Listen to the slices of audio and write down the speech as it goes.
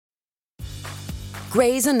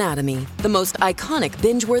Grey's Anatomy, the most iconic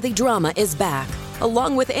binge-worthy drama, is back,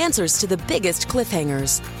 along with answers to the biggest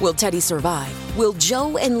cliffhangers. Will Teddy survive? Will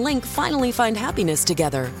Joe and Link finally find happiness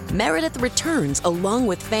together? Meredith returns along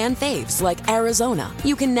with fan faves like Arizona.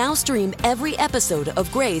 You can now stream every episode of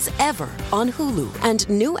Grey's ever on Hulu, and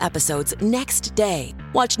new episodes next day.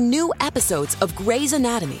 Watch new episodes of Grey's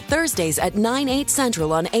Anatomy Thursdays at 9/8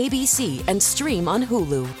 Central on ABC and stream on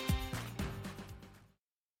Hulu.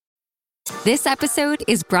 This episode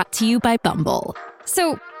is brought to you by Bumble.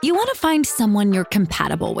 So, you want to find someone you're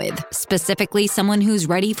compatible with, specifically someone who's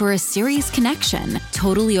ready for a serious connection,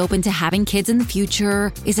 totally open to having kids in the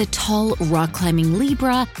future, is a tall, rock-climbing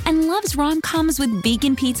Libra, and loves rom-coms with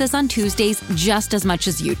vegan pizzas on Tuesdays just as much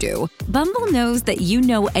as you do. Bumble knows that you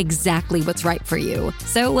know exactly what's right for you.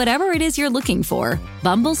 So whatever it is you're looking for,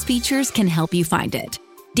 Bumble's features can help you find it.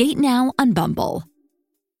 Date now on Bumble.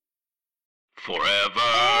 Forever.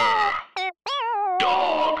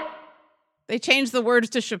 Dog. They changed the words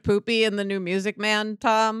to Shapoopy in the new Music Man,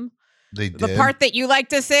 Tom. They did. The part that you like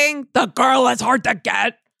to sing, the girl is hard to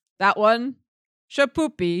get. That one.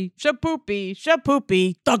 Shapoopy, Shapoopy,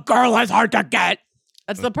 Shapoopy, the girl is hard to get.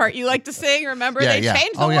 That's the part you like to sing. Remember, Yeah, they yeah.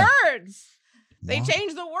 changed the Oh, yeah. words. They What?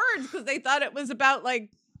 changed the words because they thought it was about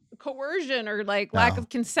like coercion or like lack No. of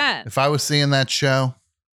consent. If I was seeing that show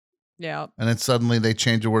Yeah. and then suddenly they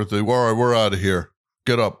change the word to, all right, we're out of here.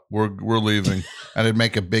 Get up. We're leaving. And it'd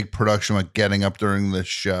make a big production like getting up during this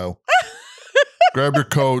show. Grab your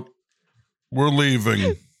coat. We're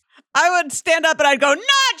leaving. I would stand up and I'd go,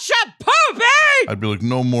 not Shapoopy! I'd be like,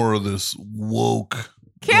 no more of this woke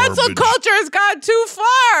Cancel garbage. culture has gone too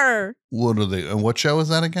far. What are they? And what show is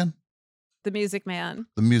that again? The Music Man.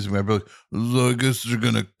 The Music Man. I'd be like, so I guess they're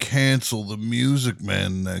going to cancel the Music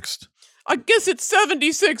Man next. I guess it's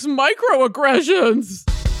 76 microaggressions.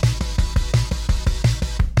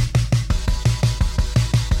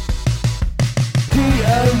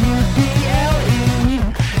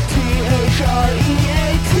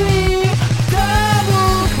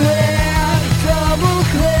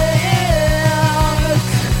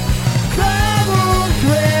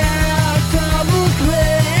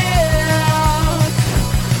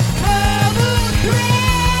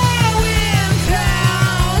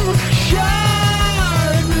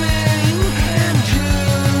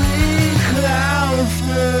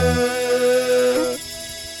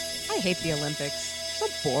 I hate the Olympics. They're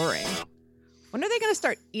so boring. When are they going to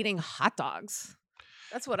start eating hot dogs?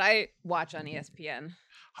 That's what I watch on ESPN.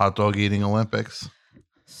 Hot dog eating Olympics.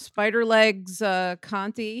 Spider legs,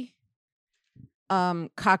 Conti.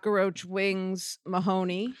 Cockroach wings,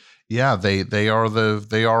 Mahoney. Yeah, they are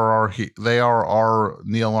our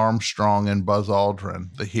Neil Armstrong and Buzz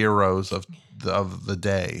Aldrin, the heroes of the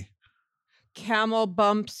day. Camel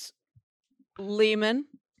bumps, Lehman.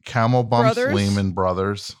 Camel Bumps Brothers? Lehman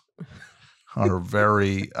Brothers are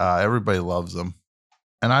very everybody loves them,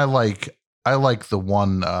 and I like the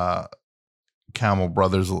one Camel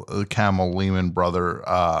Lehman brother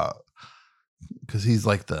because he's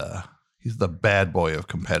the bad boy of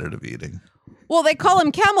competitive eating. Well, they call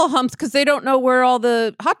him camel humps because they don't know where all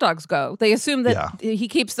the hot dogs go. They assume that he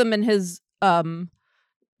keeps them in his not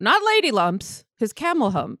lady lumps, his camel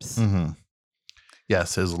humps. Mm-hmm.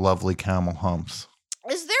 Yes, his lovely camel humps.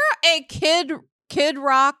 Is there a Kid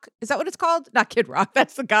Rock? Is that what it's called? Not Kid Rock.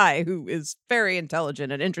 That's the guy who is very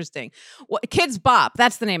intelligent and interesting. Kids Bop.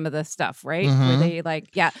 That's the name of the stuff, right? Mhm. Where they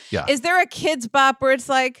like, yeah. Yeah. Is there a Kids Bop where it's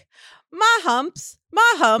like, my humps,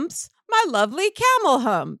 my lovely camel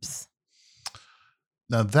humps?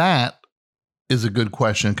 Now that is a good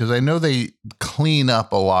question because I know they clean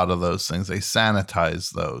up a lot of those things. They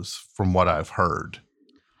sanitize those from what I've heard.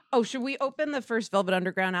 Oh, should we open the first Velvet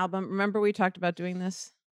Underground album? Remember we talked about doing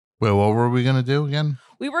this? Well, what were we going to do again?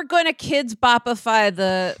 We were going to Kids Bopify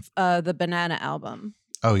the Banana album.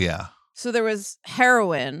 Oh, yeah. So there was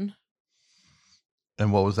Heroin.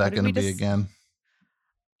 And what was that What did going we to be just- again?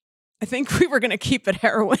 I think we were going to keep it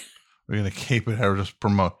Heroin. We're going to keep it or just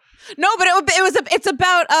promote. No, but it's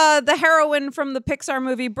about the heroine from the Pixar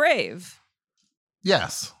movie Brave.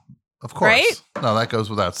 Yes, of course. Right? No, that goes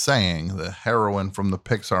without saying. The heroine from the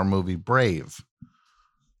Pixar movie Brave,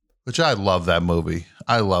 which I love that movie.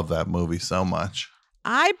 I love that movie so much.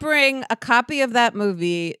 I bring a copy of that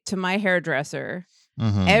movie to my hairdresser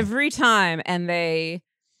Mhm. every time, and they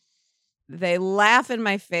laugh in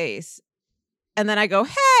my face. And then I go,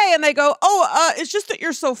 hey, and they go, oh, it's just that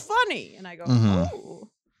you're so funny. And I go, Mhm. oh.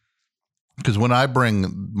 Because when I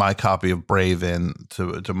bring my copy of Brave in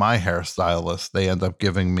to my hairstylist, they end up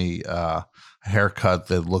giving me a haircut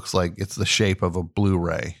that looks like it's the shape of a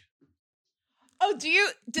Blu-ray. Oh,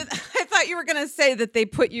 I thought you were going to say that they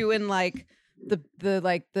put you in like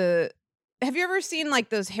Have you ever seen like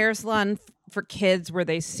those hair salon for kids where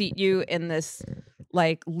they seat you in this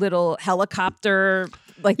like little helicopter,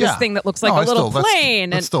 like this thing that looks like a little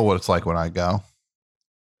plane? That's still what it's like when I go.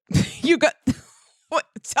 You got what?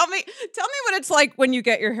 Tell me what it's like when you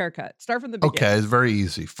get your haircut. Start from the beginning. Okay, it's very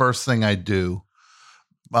easy. First thing I do,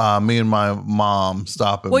 me and my mom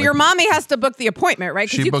stop. Well, your mommy has to book the appointment, right?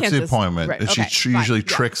 She books the appointment. Right, okay, she usually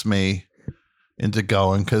tricks me into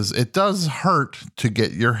going because it does hurt to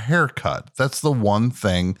get your hair cut. That's the one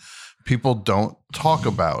thing people don't talk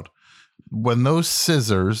about. When those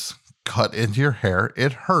scissors cut into your hair,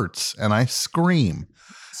 it hurts, and I scream.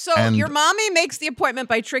 So your mommy makes the appointment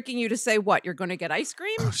by tricking you to say what? You're going to get ice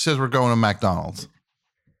cream? She says we're going to McDonald's.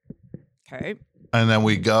 Okay. And then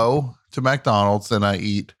we go to McDonald's and I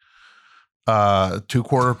eat 2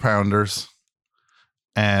 quarter pounders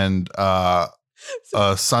and a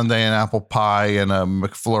sundae and apple pie and a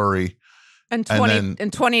McFlurry. And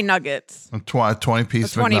 20 nuggets. And 20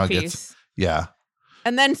 piece McNuggets. Piece. Yeah.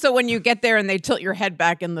 And then so when you get there and they tilt your head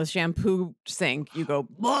back in the shampoo sink, you go,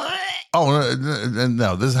 what? Oh,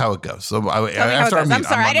 no, this is how it goes. So after I'm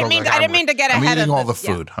sorry. I didn't mean to get ahead of I'm eating all the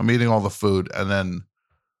food. Yeah. I'm eating all the food. And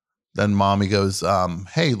then mommy goes,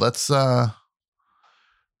 hey, let's, your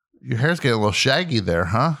hair's getting a little shaggy there,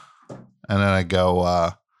 huh? And then I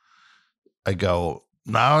go,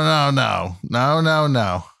 no.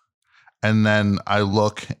 And then I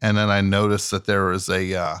look and then I notice that there is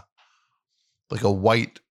like a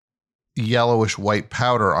yellowish white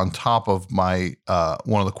powder on top of my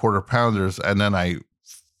one of the quarter pounders, and then I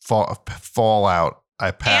fall out.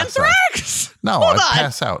 I pass Anthrax? out. No, I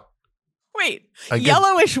pass out. Wait,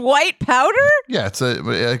 yellowish white powder? Yeah,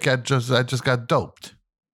 I just got doped.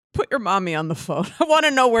 Put your mommy on the phone. I want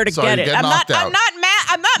to know where to get it. I'm not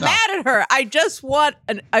mad at her. I just want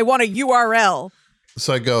I want a URL.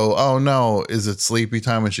 So I go, oh no, is it sleepy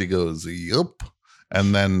time? And she goes, yup.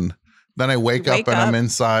 And then I wake up and I'm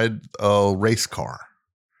inside a race car,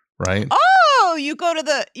 right? Oh, you go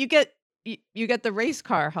to you get the race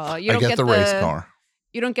car, huh? You don't get the race car.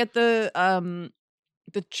 You don't get the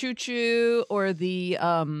choo-choo or the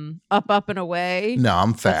up and away. No,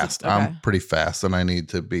 I'm fast. Okay. I'm pretty fast, and I need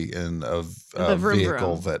to be in a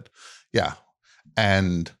vehicle that, yeah.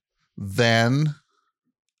 And then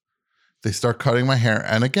they start cutting my hair,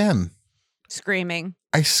 and again, screaming.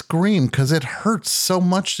 I scream because it hurts so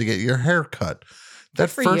much to get your hair cut. That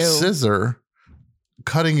first scissor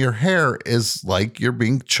cutting your hair is like you're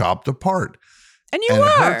being chopped apart. And you are.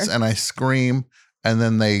 It hurts, and I scream. And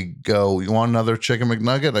then they go, you want another chicken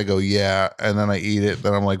McNugget? I go, yeah. And then I eat it.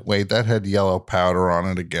 Then I'm like, wait, that had yellow powder on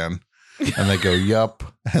it again. And they go, yup.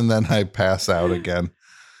 And then I pass out again.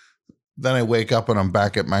 Then I wake up and I'm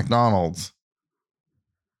back at McDonald's.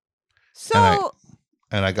 So...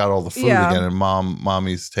 And I got all the food again, and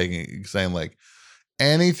mommy's saying like,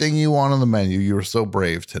 anything you want on the menu. You were so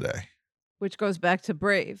brave today. Which goes back to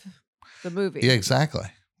Brave, the movie. Yeah, exactly.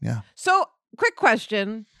 Yeah. So, quick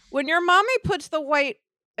question: when your mommy puts the white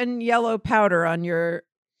and yellow powder on your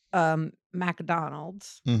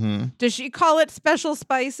McDonald's, does she call it special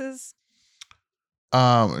spices?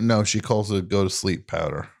 No, she calls it go to sleep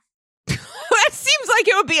powder. That seems like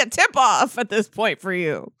it would be a tip off at this point for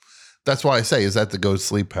you. That's why I say, is that the go to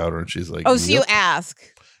sleep powder? And she's like, oh, so you ask.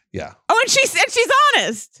 Yeah. Oh, and she said she's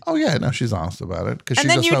honest. Oh, yeah. No, she's honest about it. Because she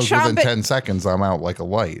just knows within 10 seconds I'm out like a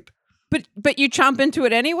light. But you chomp into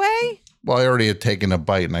it anyway? Well, I already had taken a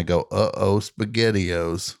bite and I go, uh-oh,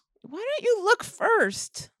 SpaghettiOs. Why don't you look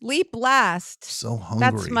first? Leap last. So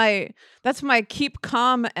hungry. That's my keep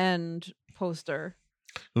calm end poster.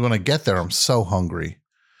 When I get there, I'm so hungry.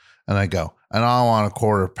 And I go, and I want a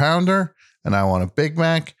quarter pounder, and I want a Big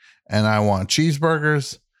Mac, and I want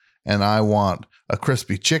cheeseburgers, and I want a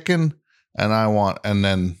crispy chicken, and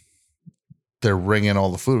then they're ringing all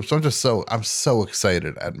the food. So I'm so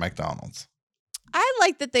excited at McDonald's. I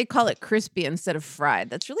like that they call it crispy instead of fried.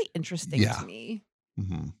 That's really interesting to me.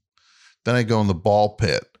 Mm-hmm. Then I go in the ball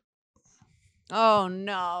pit. Oh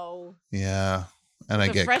no! Yeah, and I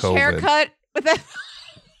get fresh COVID. Haircut with that.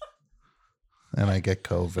 And I get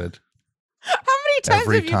COVID. How many times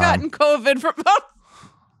have you gotten COVID from?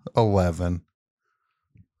 11.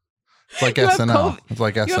 It's like SNL. It's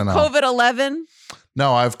like SNL. You have COVID 11?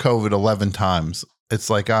 No, I have COVID 11 times. It's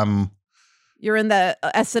like You're in the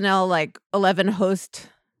SNL like 11 host.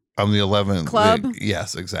 I'm the 11th club.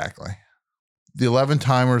 Yes, exactly. The 11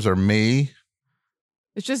 timers are me.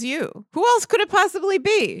 It's just you. Who else could it possibly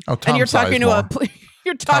be? Oh, Tom and you're talking Sizemore.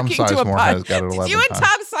 You're talking Tom to a has got it 11 you and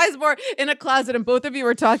times. Tom Sizemore in a closet, and both of you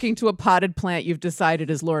are talking to a potted plant you've decided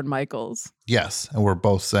is Lorne Michaels. Yes, and we're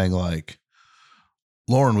both saying like,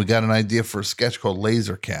 Lauren, we got an idea for a sketch called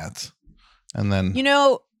Laser Cats. And then,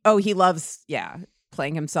 he loves,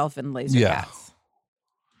 playing himself in Laser Cats.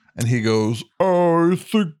 And he goes, I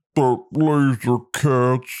think that Laser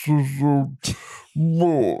Cats is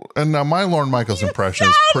and now my Lorne Michaels impression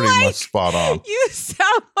is pretty much spot on. You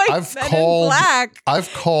sound like Men in Black.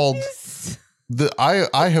 I've called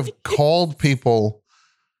I have called people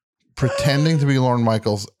pretending to be Lorne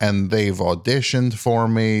Michaels, and they've auditioned for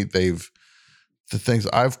me.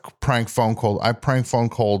 I've prank phone called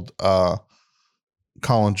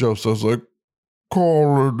Colin Jost. I was like,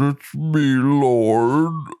 Colin, it's me,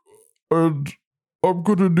 Lorne, and I'm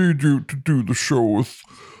gonna need you to do the show with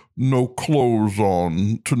no clothes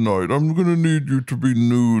on tonight. I'm gonna need you to be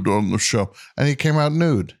nude on the show. And he came out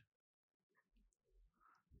nude.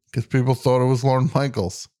 Because people thought it was Lorne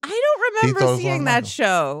Michaels. I don't remember seeing that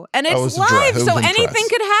show. And it's live, so anything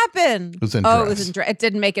could happen. It was in dress. Oh, it was in dress. It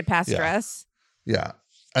didn't make it past dress. Yeah.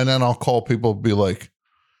 And then I'll call people, be like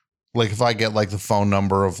if I get like the phone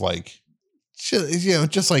number of like,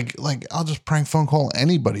 just like I'll just prank phone call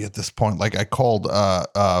anybody at this point. Like I called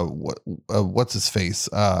what's his face?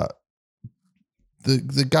 The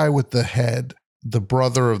guy with the head, the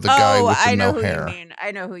brother of the guy with the no hair.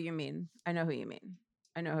 I know who you mean.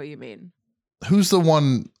 Who's the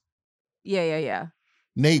one? Yeah.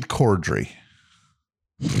 Nate Cordry.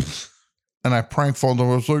 And I prank phoned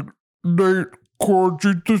him. I was like, Nate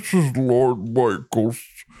Cordry, this is Lorne Michaels.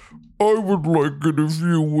 I would like it if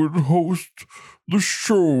you would host the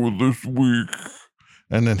show this week.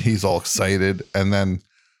 And then he's all excited. And then,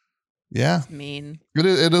 it's mean. It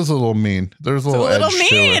is a little mean. There's a little edge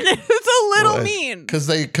to it. It's a little mean. Because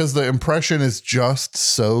the impression is just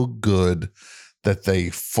so good that they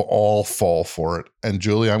all fall for it. And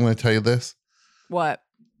Julie, I'm going to tell you this. What?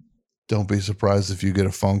 Don't be surprised if you get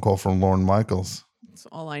a phone call from Lorne Michaels. That's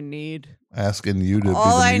all I need. Asking you to be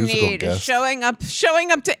the musical guest. All I need is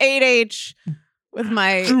showing up to 8H with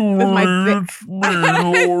my Lorne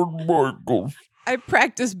Michaels. I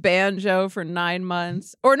practiced banjo for 9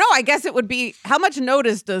 months. Or no, I guess it would be, how much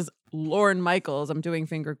notice does Lorne Michaels, I'm doing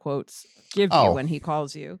finger quotes, give you when he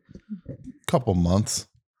calls you? Couple months.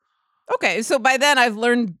 Okay, so by then I've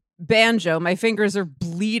learned banjo. My fingers are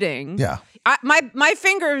bleeding. Yeah. My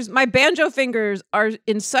banjo fingers are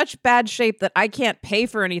in such bad shape that I can't pay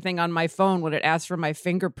for anything on my phone when it asks for my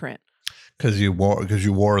fingerprint. Because you wore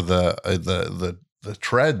the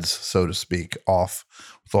treads, so to speak, off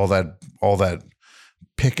with all that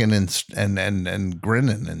picking and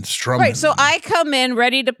grinning and strumming. Right. So I come in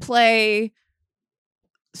ready to play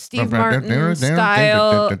Steve Martin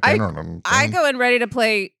style. I go in ready to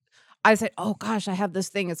play. I said, oh gosh, I have this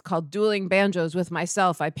thing. It's called Dueling Banjos with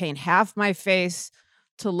myself. I paint half my face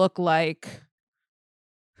to look like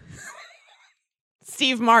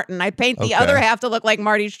Steve Martin. I paint the other half to look like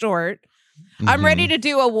Marty Short. Mm-hmm. I'm ready to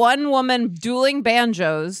do a one-woman dueling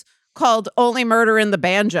banjos called Only Murder in the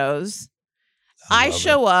Banjos. I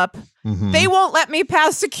show up. Mm-hmm. They won't let me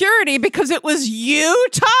pass security because it was you,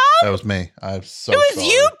 Tom? That was me. I'm so It was sorry.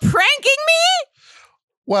 you pranking me?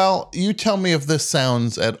 Well, you tell me if this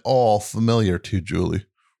sounds at all familiar to Julie.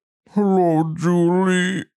 Hello,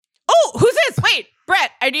 Julie. Oh, who's this? Wait,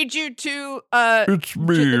 Brett, I need you to... it's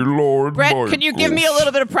me, Lorne Brett, Michaels. Can you give me a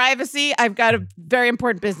little bit of privacy? I've got a very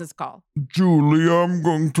important business call. Julie, I'm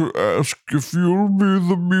going to ask if you'll be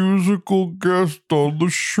the musical guest on the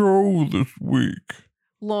show this week.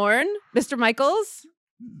 Lorne? Mr. Michaels?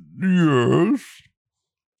 Yes.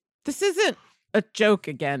 This isn't a joke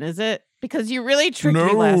again, is it? Because you really tricked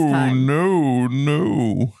me last time.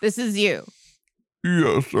 No. This is you.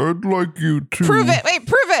 Yes, I'd like you to. Prove it. Wait,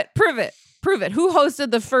 prove it. Who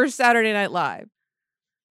hosted the first Saturday Night Live?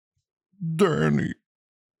 Danny.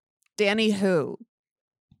 Danny who?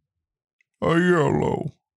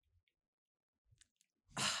 Aiello.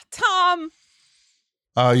 Tom.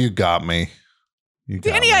 Oh, you got me.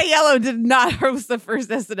 Danny Aiello did not host the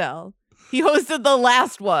first SNL. He hosted the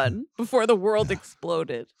last one before the world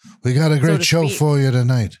exploded. We got a great show for you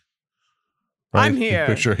tonight. Right? I'm here.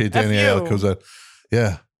 Picture Danny Aiello comes out.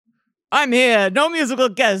 Yeah. I'm here. No musical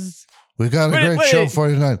guests. We got a great show for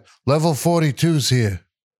you tonight. Level 42's here.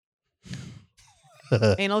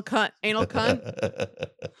 Anal cunt. We've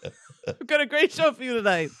got a great show for you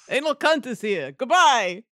tonight. Anal cunt is here.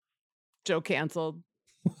 Goodbye. Joe canceled.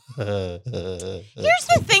 Here's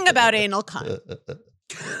the thing about anal cunt.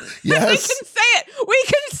 Yes. We can say it. We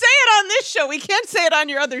can say it on this show. We can't say it on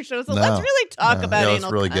your other show. So let's really talk about anal cunt.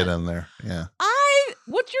 Let's really get in there. Yeah.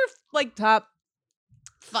 What's your top?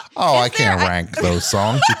 I can't rank those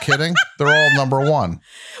songs. You kidding? They're all number one.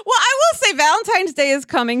 Well, I will say Valentine's Day is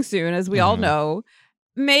coming soon, as we all know.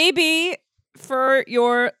 Maybe for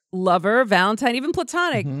your lover, Valentine, even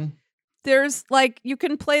platonic. There's like, you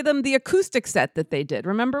can play them the acoustic set that they did.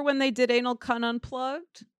 Remember when they did Anal Cunt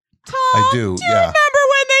Unplugged? Tom, I do, you yeah. remember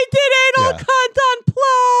when they did Anal Cunt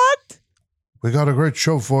Unplugged? We got a great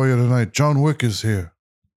show for you tonight. John Wick is here.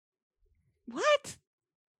 What?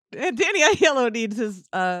 Danny Aiello needs his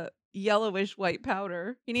yellowish white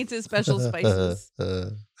powder. He needs his special spices.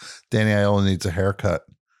 Danny Aiello needs a haircut.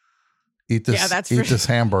 Eat this. Yeah, that's eat for this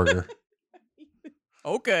hamburger.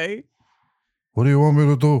 Okay. What do you want me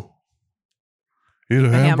to do? Eat a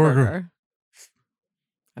hamburger?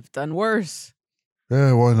 I've done worse.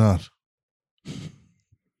 Yeah, why not?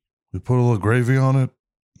 We put a little gravy on it.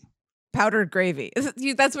 Powdered gravy.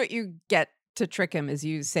 That's what you get to trick him. Is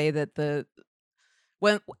you say that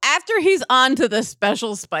after he's on to the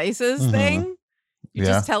special spices thing, you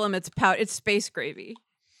just tell him it's space gravy.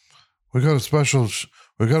 We got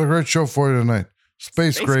we got a great show for you tonight.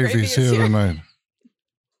 Space Gravy's here tonight.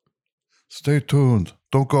 Stay tuned.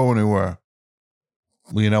 Don't go anywhere.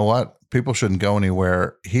 Well, you know what? People shouldn't go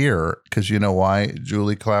anywhere here because you know why?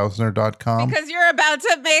 JulieKlausner.com. Because you're about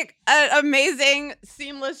to make an amazing,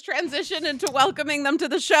 seamless transition into welcoming them to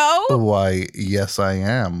the show. Why, yes, I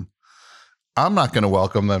am. I'm not going to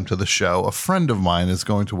welcome them to the show. A friend of mine is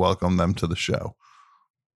going to welcome them to the show.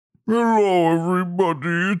 Hello,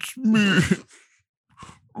 everybody. It's me,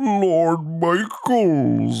 Lord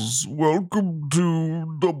Michaels. Welcome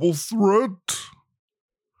to Double Threat.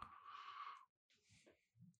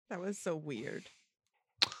 That was so weird.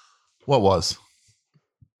 What was?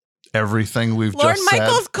 Everything we've Lord just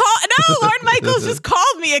Michaels said? Lord Michaels just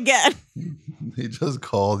called me again. He just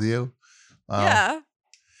called you? Yeah.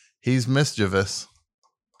 He's mischievous.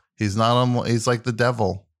 He's not. He's like the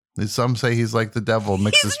devil. Some say he's like the devil.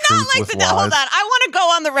 Mixes truth like with the lies. Hold on, I want to go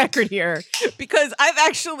on the record here because I've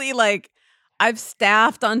actually I've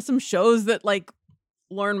staffed on some shows that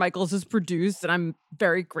Lorne Michaels has produced, and I'm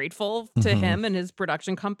very grateful to him and his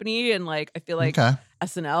production company. And I feel like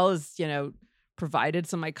SNL has provided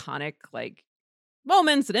some iconic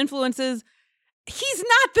moments and influences. He's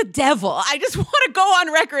not the devil. I just want to go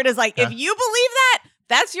on record as if you believe that,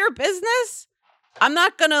 that's your business. I'm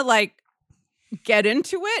not gonna get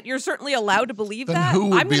into it. You're certainly allowed to believe then that. Who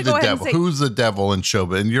would I'm be gonna the go devil? ahead and say Who's the devil in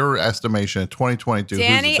showbiz? In your estimation, in 2022,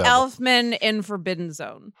 Danny who's the devil? Elfman in Forbidden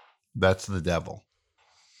Zone. That's the devil.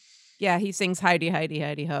 Yeah, he sings Heidi, Heidi,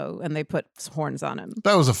 Heidi Ho, and they put horns on him.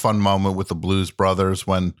 That was a fun moment with the Blues Brothers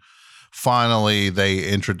when finally they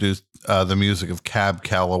introduced the music of Cab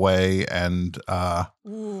Calloway and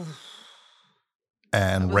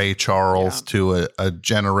Ray Charles to a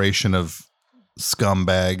generation of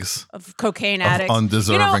scumbags, of cocaine addicts,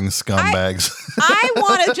 undeserving scumbags. I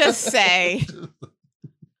want to just say,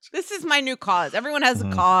 this is my new cause. Everyone has a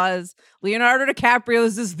cause. Leonardo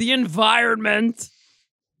DiCaprio's is the environment.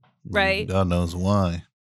 Right? God knows why.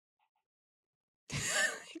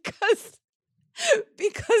 because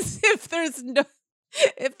if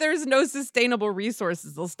there's no sustainable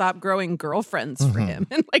resources, they'll stop growing girlfriends for him.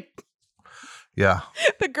 And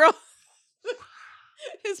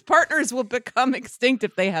his partners will become extinct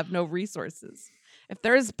if they have no resources. If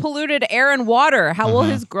there's polluted air and water, how will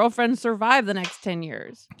his girlfriend survive the next 10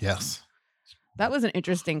 years? Yes. That was an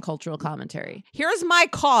interesting cultural commentary. Here's my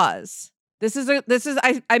cause.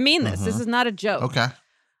 I mean this. This is not a joke. Okay.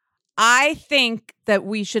 I think that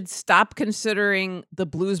we should stop considering the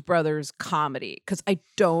Blues Brothers comedy because I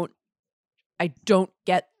don't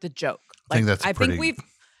get the joke. I think we've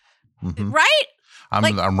right?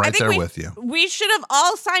 I'm right there with you. We should have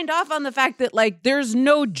all signed off on the fact that there's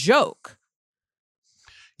no joke.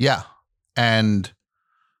 Yeah. And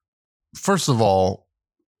first of all,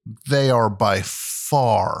 they are by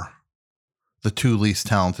far the two least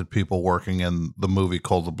talented people working in the movie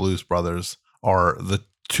called The Blues Brothers are the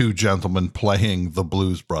two gentlemen playing the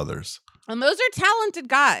Blues Brothers. And those are talented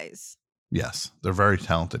guys. Yes, they're very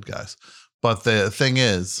talented guys. But the thing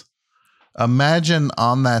is, imagine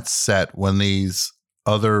on that set when these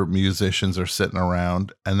other musicians are sitting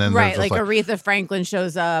around and then right, Aretha Franklin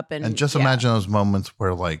shows up and just imagine those moments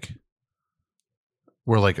where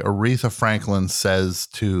Aretha Franklin says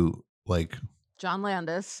to John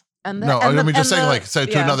Landis. To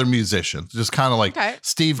another musician, just kind of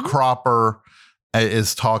Steve Cropper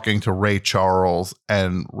is talking to Ray Charles,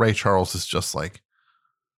 and Ray Charles is just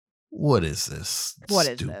what is this? What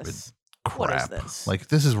stupid is this? Crap. What is this?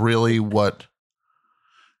 This is really what,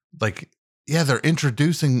 they're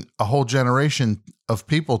introducing a whole generation of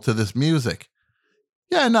people to this music.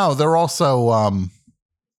 Yeah, no, they're also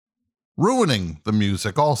ruining the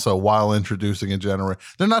music also while introducing a generation.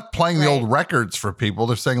 They're not playing the old records for people.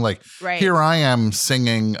 They're saying here I am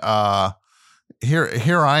singing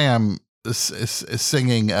Here I am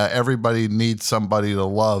singing Everybody Needs Somebody to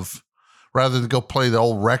Love rather than go play the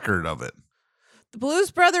old record of it. The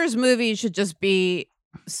Blues Brothers movie should just be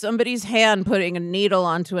somebody's hand putting a needle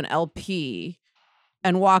onto an LP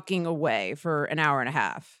and walking away for an hour and a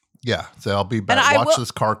half. Yeah, so I'll be back. Watch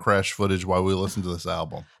this car crash footage while we listen to this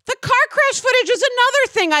album. The car crash footage is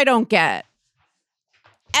another thing I don't get.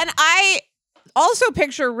 And I also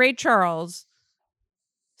picture Ray Charles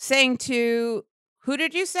saying to, who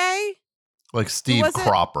did you say? Like Steve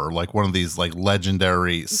Cropper, like one of these like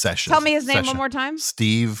legendary sessions. Tell me his name one more time.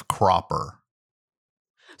 Steve Cropper.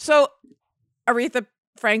 So Aretha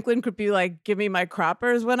Franklin could be like, give me my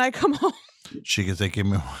croppers when I come home. She could say, give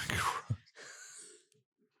me my croppers.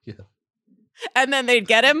 Yeah. And then they'd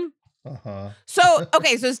get him. Uh-huh. So,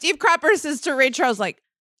 okay, so Steve Cropper says to Ray Charles, like,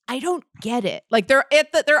 I don't get it. Like they're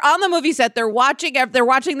on the movie set, they're watching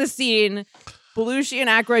the scene. Belushi and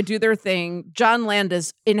Aykroyd do their thing. John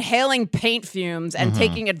Landis inhaling paint fumes and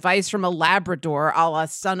taking advice from a Labrador a la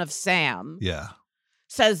Son of Sam. Yeah.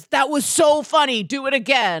 Says, that was so funny. Do it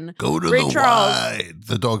again. Go to Ray the Charles, wide.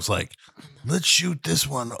 The dog's like, let's shoot this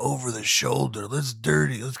one over the shoulder. Let's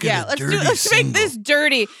dirty. Let's get a dirty let's single. make this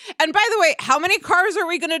dirty. And by the way, how many cars are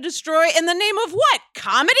we going to destroy in the name of what?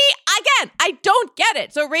 Comedy? Again, I don't get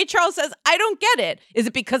it. So Ray Charles says, I don't get it. Is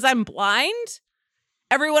it because I'm blind?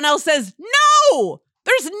 Everyone else says, no,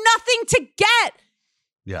 there's nothing to get.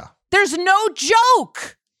 Yeah. There's no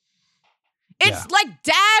joke. It's like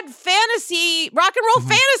dad fantasy, rock and roll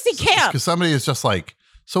fantasy camp. Because somebody is just like,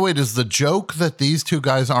 so wait, is the joke that these two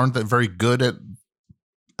guys aren't that very good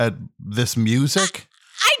at this music?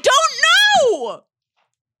 I don't know.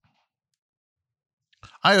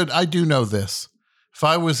 I do know this. If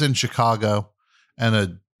I was in Chicago and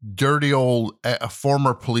a dirty old a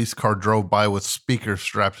former police car drove by with speakers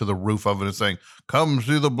strapped to the roof of it and saying, come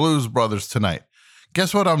see the Blues Brothers tonight.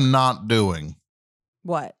 Guess what I'm not doing?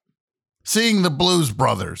 What? Seeing the Blues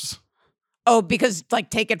Brothers. Oh, because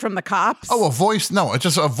like take it from the cops? Oh, a voice. No, it's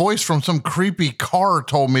just a voice from some creepy car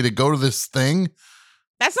told me to go to this thing.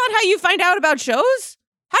 That's not how you find out about shows?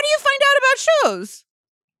 How do you find out about shows?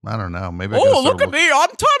 I don't know. Maybe. Oh, look at me. I'm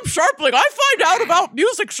Tom Sharpling. I find out about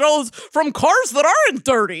music shows from cars that aren't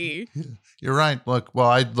dirty. You're right.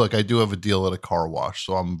 I do have a deal at a car wash,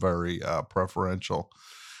 so I'm very preferential.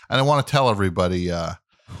 And I want to tell everybody,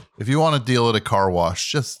 if you want a deal at a car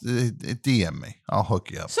wash, just DM me. I'll hook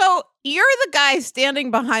you up. So you're the guy standing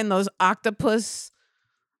behind those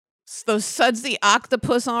sudsy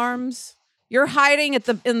octopus arms. You're hiding at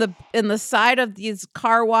in the side of these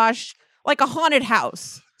car wash like a haunted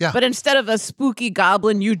house. Yeah. But instead of a spooky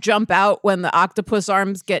goblin, you jump out when the octopus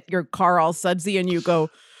arms get your car all sudsy and you go,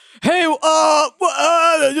 hey,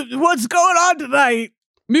 what's going on tonight,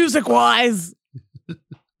 music-wise?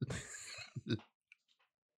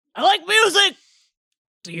 I like music.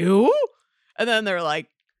 Do you? And then they're like,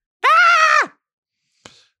 ah!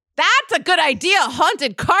 That's a good idea.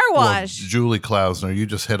 Haunted car wash. Well, Julie Klausner, you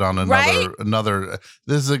just hit on another.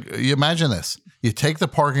 You imagine this. You take the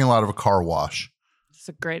parking lot of a car wash. It's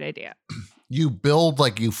a great idea. You build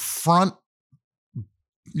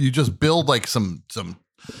you just build like some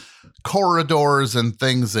corridors and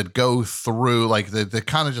things that go through, like they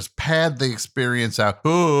kind of just pad the experience out.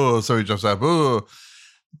 Oh, so you just have, oh.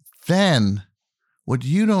 Then what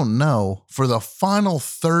you don't know, for the final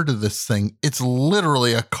third of this thing, it's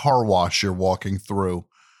literally a car wash you're walking through.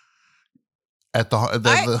 At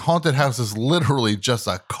the haunted house is literally just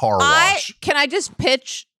a car wash. Can I just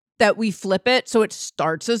pitch that we flip it so it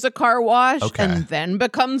starts as a car wash and then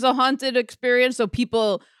becomes a haunted experience? So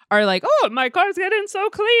people are like, oh, my car's getting so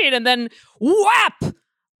clean. And then whap! A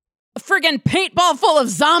friggin' paintball full of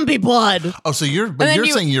zombie blood. Oh, so you're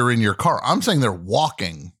saying you're in your car. I'm saying they're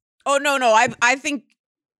walking. Oh, no. I think,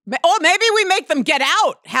 maybe we make them get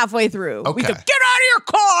out halfway through. Okay. We go, get out of your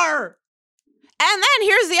car. And then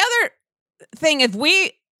here's the other thing.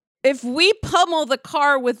 If we pummel the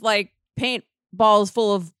car with like paint balls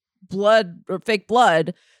full of blood or fake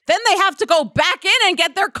blood, then they have to go back in and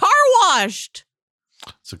get their car washed.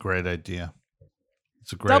 It's a great idea.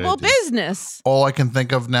 It's a great double idea. Business. All I can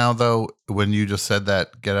think of now, though, when you just said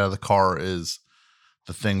that, get out of the car, is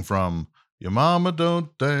the thing from Your Mama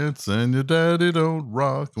Don't Dance and Your Daddy Don't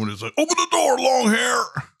Rock. When it's like, open the door, long hair.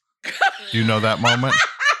 Do you know that moment?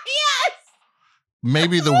 Yes.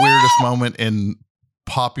 Maybe the weirdest moment in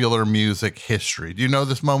popular music history. Do you know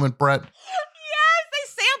this moment, Brett? Yes, they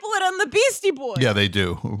sample it on the Beastie Boys. Yeah, they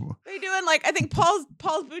do. They do in like, I think Paul's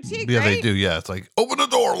Boutique, Yeah, right? they do. Yeah, it's like, open the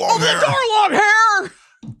door, long hair. Open the door, long hair.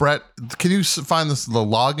 Brett, can you find the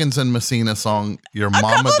Loggins and Messina song, Your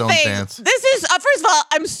Mama Don't things. Dance? This is, first of all,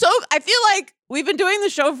 I feel like we've been doing the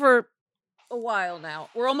show for a while now.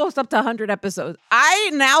 We're almost up to 100 episodes.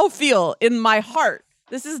 I now feel in my heart,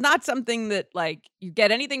 this is not something that like you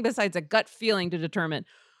get anything besides a gut feeling to determine.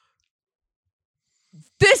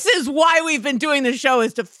 This is why we've been doing the show,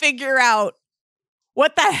 is to figure out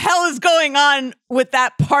what the hell is going on with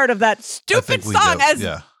that part of that stupid song,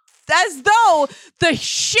 as though the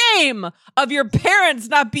shame of your parents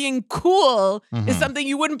not being cool is something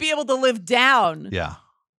you wouldn't be able to live down. Yeah.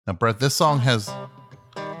 Now, Brett, this song has...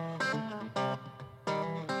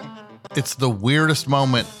 It's the weirdest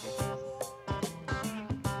moment.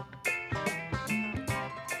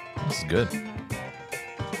 This is good.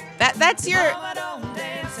 That's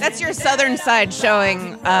your southern side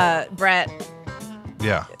showing, Brett.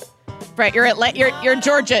 Yeah. Brett, your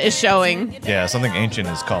Georgia is showing. Yeah, something ancient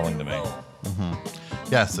is calling to me.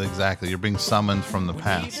 Yes, exactly. You're being summoned from the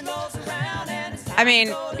past. I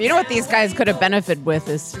mean, you know what these guys could have benefited with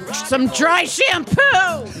is some dry shampoo.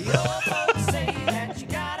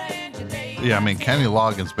 Yeah, I mean, Kenny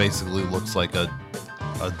Loggins basically looks like a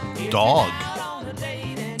dog.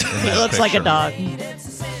 He looks like a dog.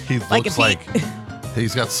 He looks like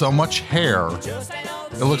he's got so much hair.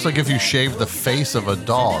 It looks like if you shaved the face of a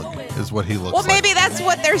dog is what he looks like. Well, maybe that's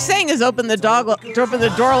what they're saying is open the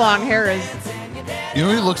door long hair is. You know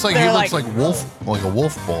what he looks like? He looks like a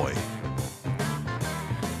wolf boy.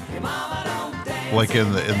 Like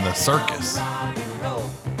in the circus.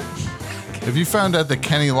 If you found out that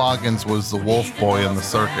Kenny Loggins was the wolf boy in the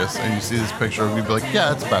circus and you see this picture, you'd be like,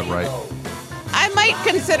 yeah, that's about right. I might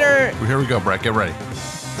consider... Well, here we go, Brett. Get ready.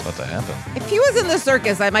 What's about to happen? If he was in the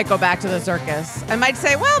circus, I might go back to the circus. I might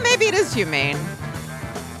say, well, maybe it is humane.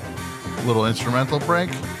 A little instrumental break.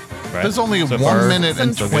 Right. There's only 1 minute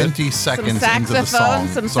and 20 seconds into the song.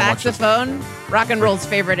 Some saxophone. Rock and roll's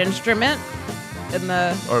favorite instrument. All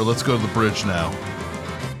right, let's go to the bridge now.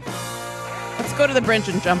 Let's go to the bridge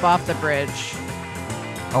and jump off the bridge.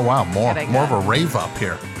 Oh, wow. More of a rave up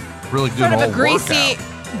here. Really doing sort of a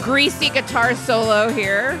whole greasy guitar solo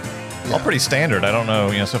here. All pretty standard. I don't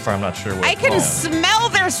know. So far, I'm not sure what. I can smell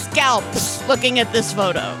their scalps looking at this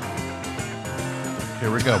photo.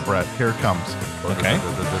 Here we go, Brett. Here it comes. Okay.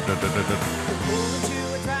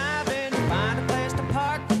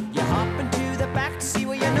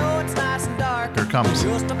 Here it comes.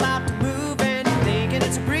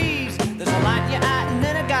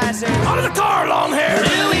 Out of the car, long hair.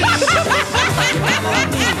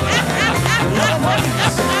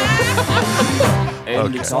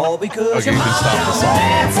 Okay. It's all because you can stop the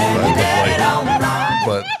song.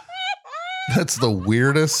 But that's the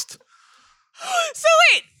weirdest. So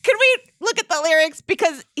wait, can we look at the lyrics?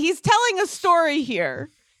 Because he's telling a story here.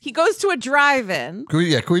 He goes to a drive-in. Can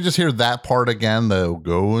we just hear that part again? The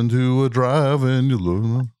going to a drive-in. You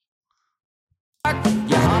look.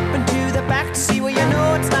 You hop into the back to see where you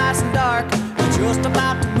know it's nice and dark. You're just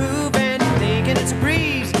about to move and you're thinking it's a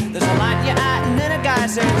breeze. There's a light in your eye and then a guy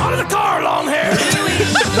says, Out of the car, long hair.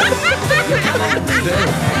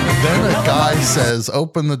 Then a guy says,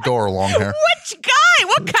 open the door, long hair. Which guy?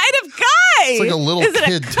 What kind of guy? It's like a little Is it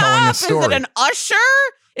kid a cop? telling a story. Is it an usher?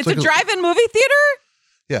 It's like a drive-in movie theater?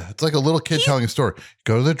 Yeah, it's like a little kid telling a story.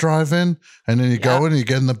 Go to the drive-in, and then you go in and you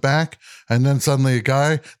get in the back, and then suddenly a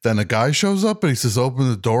guy shows up and he says, open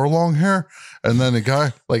the door, long hair. And then a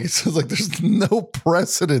guy, like, it says, like, there's no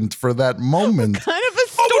precedent for that moment. What kind of a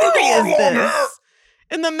story is this?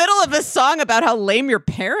 In the middle of a song about how lame your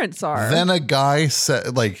parents are. Then a guy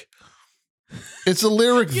said, like, it's a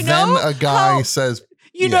lyric. You then know a guy how- says,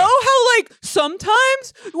 You know how, like,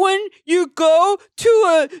 sometimes when you go to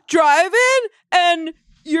a drive-in and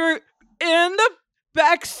you're in the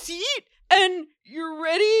back seat and you're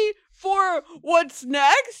ready for what's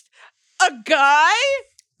next, a guy?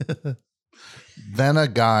 Then a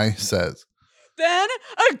guy says, Open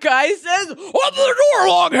the door,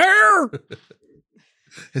 long hair!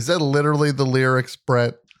 is that literally the lyrics,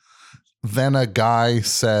 Brett? Then a guy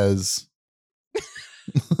says,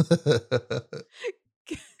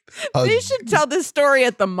 They should tell this story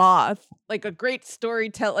at the Moth. Like a great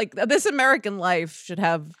storyteller. Like This American Life should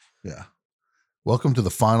have. Yeah. Welcome to the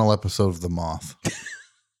final episode of The Moth.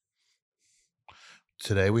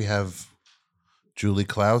 Today we have Julie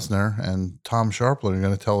Klausner and Tom Sharpling are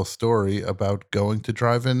going to tell a story about going to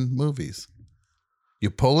drive-in movies. You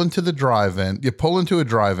pull into a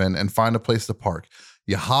drive-in and find a place to park.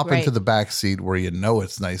 You hop into the back seat where you know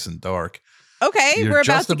it's nice and dark. Okay, You're we're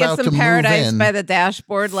about to get some Paradise by the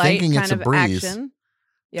Dashboard light thinking kind it's a of breeze. action.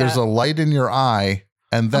 There's a light in your eye,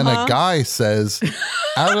 and then a guy says,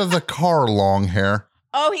 out of the car, long hair.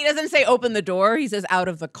 Oh, he doesn't say open the door. He says out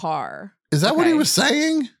of the car. Is that what he was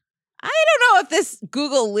saying? I don't know if this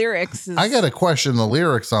Google lyrics is. I got to question the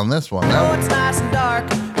lyrics on this one. Oh, it's nice and dark.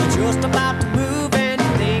 You're just about to move and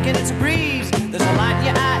you're thinking it's a breeze. There's a light in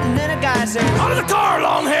your eye and then a guy says, Out of the car,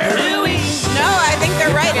 long hair. Louie. No, I think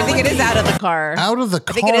they're right. I think it is out of the car. Out of the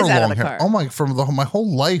car, I think it is out of long the hair. car. Oh my! My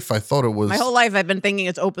whole life, I thought it was. My whole life, I've been thinking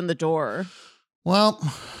it's open the door. Well,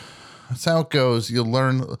 that's how it goes. You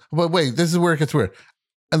learn. But wait, this is where it gets weird.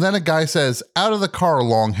 And then a guy says, out of the car,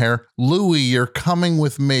 long hair. Louie, you're coming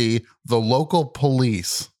with me, the local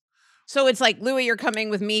police. So it's like, Louie, you're coming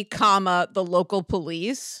with me, comma, the local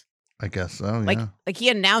police. I guess so, Like, yeah. like he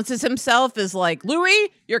announces himself as like, Louie,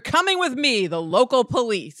 you're coming with me, the local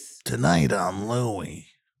police. Tonight I'm Louie.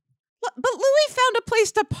 But Louie found a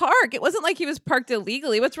place to park. It wasn't like he was parked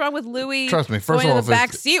illegally. What's wrong with Louie? Trust me, first going of all, in the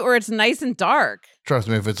back seat where it's nice and dark. Trust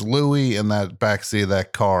me, if it's Louie in that backseat of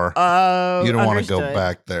that car, Oh, you don't want to go understood.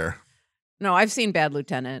 back there. No, I've seen Bad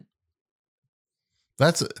Lieutenant.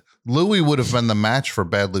 Louie would have been the match for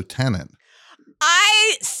Bad Lieutenant.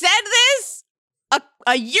 I said this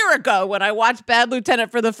a year ago when I watched Bad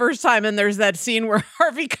Lieutenant for the first time, and there's that scene where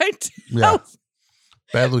Harvey Keitel. Yeah.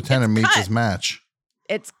 Bad Lieutenant meets cut. his match.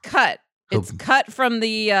 It's cut. It's Open. cut from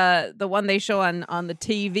the one they show on the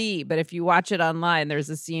TV. But if you watch it online, there's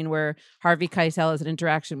a scene where Harvey Keitel has an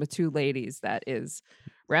interaction with two ladies that is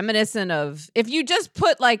reminiscent of, if you just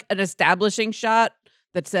put like an establishing shot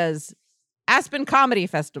that says Aspen Comedy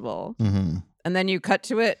Festival, Mm-hmm. and then you cut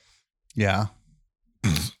to it. Yeah.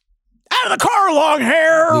 Out of the car, long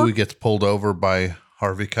hair. Louie gets pulled over by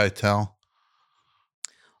Harvey Keitel.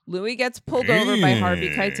 Louie gets pulled over by Harvey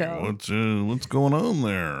Keitel. What's going on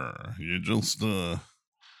there? You just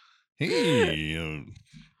hey,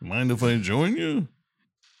 mind if I join you?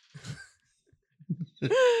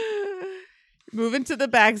 Move into the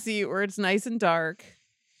back seat where it's nice and dark.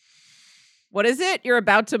 What is it? You're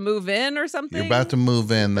about to move in or something? You're about to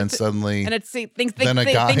move in, then suddenly, And it thinks Then a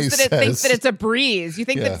guy that it thinks says- that it's a breeze. You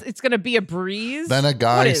think Yeah. that it's going to be a breeze? then a What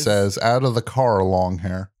guy is- says, "Out of the car, long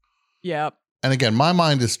hair." Yep. And again, my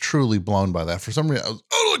mind is truly blown by that. For some reason, I was,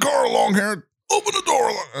 out of the car, long hair. Open the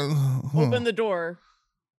door. Open the door.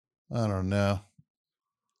 I don't know.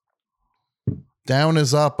 Down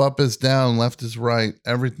is up is down, left is right.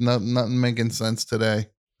 Nothing making sense today.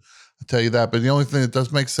 I'll tell you that. But the only thing that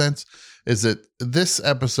does make sense is that this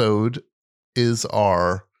episode is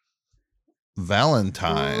our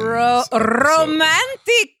Valentine's episode.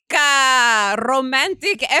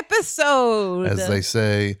 Romantic episode. As they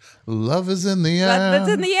say, love is in the air. Love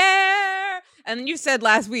is in the air. And you said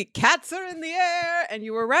last week, cats are in the air. And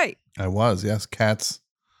you were right. I was, yes, cats.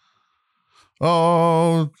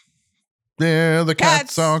 Oh, there the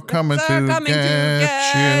cats are coming to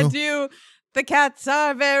get you. The cats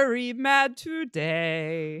are very mad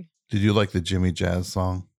today. Did you like the Jimmy Jazz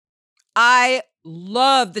song? I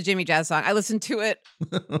love the Jimmy Jazz song. I listened to it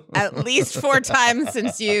at least 4 times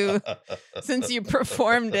since you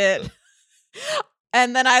performed it.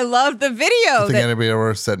 And then I loved the video. You think anybody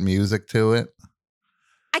ever set music to it?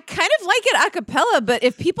 I kind of like it a cappella, but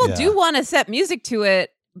if people Yeah. do want to set music to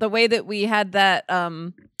it, the way that we had that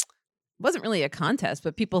wasn't really a contest,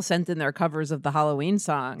 but people sent in their covers of the Halloween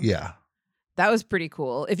song. Yeah. That was pretty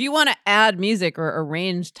cool. If you want to add music or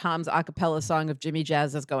arrange Tom's a cappella song of Jimmy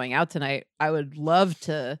Jazz that's going out tonight, I would love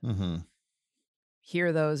to Mm-hmm.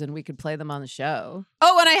 hear those and we could play them on the show.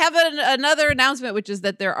 Oh, and I have another announcement, which is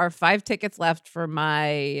that there are 5 tickets left for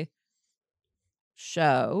my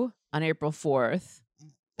show on April 4th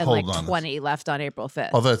and Hold like on. 20 left on April 5th.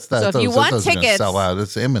 Oh, that's that. So if you that want doesn't gonna tickets- sell out.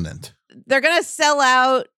 It's imminent. They're going to sell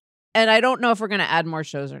out, and I don't know if we're going to add more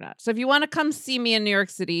shows or not. So if you want to come see me in New York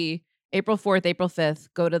City, April 4th, April 5th,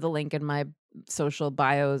 go to the link in my social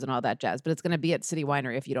bios and all that jazz. But it's going to be at City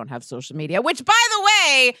Winery if you don't have social media, which by the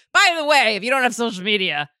way, if you don't have social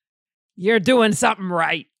media, you're doing something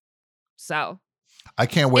right. So I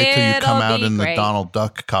can't wait till you come It'll out be in the great. Donald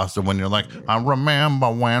Duck costume when you're like, I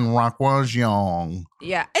remember when rock was young.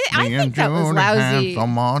 yeah, I Me think and that was Judy lousy. had so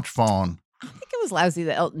much fun. I think it was lousy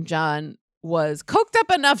that Elton John was coked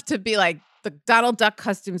up enough to be like, the Donald Duck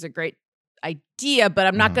costume's a great idea, but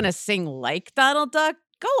I'm not going to sing like Donald Duck.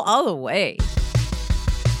 Go all the way.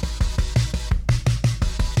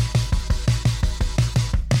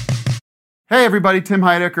 Hey everybody, Tim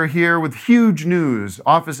Heidecker here with huge news.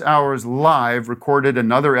 Office Hours Live recorded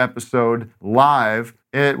another episode live.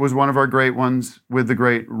 It was one of our great ones with the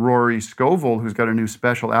great Rory Scovel, who's got a new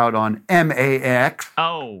special out on MAX.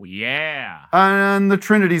 Oh, yeah. And the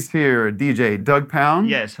Trinity's here, DJ Doug Pound.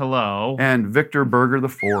 Yes, hello. And Victor Berger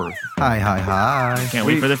IV. Hi. Can't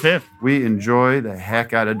wait for the 5th. We enjoy the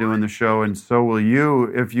heck out of doing the show, and so will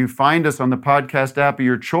you if you find us on the podcast app of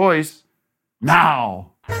your choice now.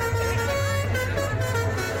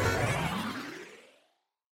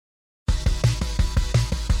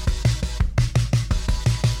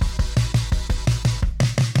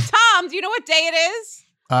 Do you know what day it is?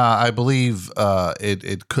 I believe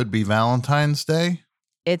it could be Valentine's Day.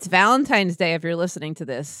 It's Valentine's Day if you're listening to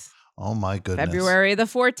this. Oh my goodness. February the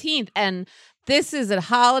 14th. And this is a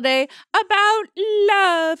holiday about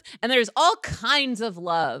love. And there's all kinds of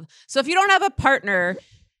love. So if you don't have a partner,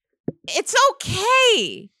 it's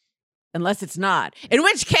okay. Unless it's not. In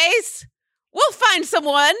which case, we'll find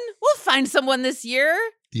someone. We'll find someone this year.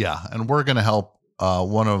 Yeah, and we're going to help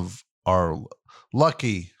one of our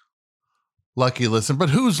lucky listen, but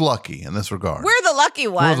who's lucky in this regard? We're the lucky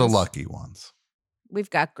ones. We're the lucky ones. We've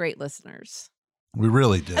got great listeners. We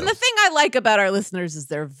really do. And the thing I like about our listeners is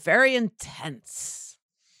they're very intense.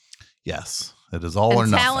 Yes, it is all or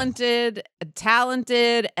nothing.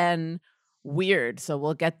 Talented and weird. So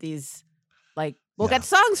we'll get these, we'll get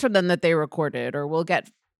songs from them that they recorded, or we'll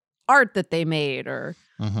get art that they made, or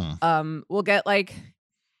we'll get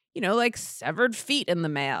severed feet in the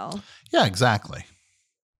mail. Yeah, exactly.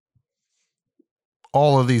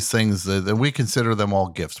 All of these things that we consider them all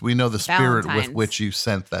gifts. We know the spirit with which you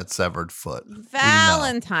sent that severed foot.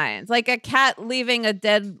 Valentine's, like a cat leaving a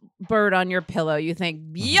dead bird on your pillow. You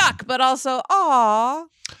think yuck, but also aw.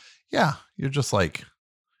 Yeah, you're just like,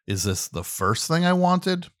 is this the first thing I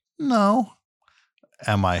wanted? No.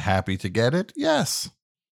 Am I happy to get it? Yes.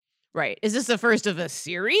 Right. Is this the first of a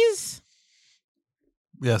series?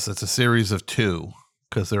 Yes, it's a series of 2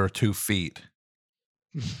 because there are 2 feet.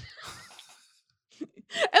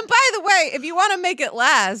 And by the way, if you want to make it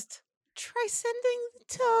last, try sending the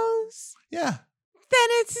toes. Yeah. Then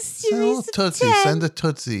it's a series of Tootsie. 10. Send a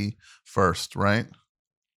Tootsie first, right?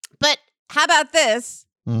 But how about this?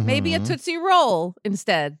 Maybe a Tootsie Roll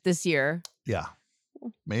instead this year. Yeah.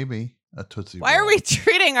 Maybe a Tootsie Why Roll. are we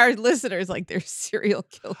treating our listeners like they're serial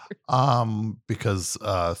killers? Because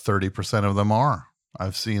 30% of them are.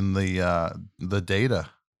 I've seen the data.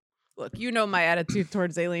 Look, you know my attitude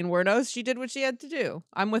towards Aileen Wuornos. She did what she had to do.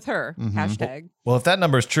 I'm with her. Hashtag. Well, if that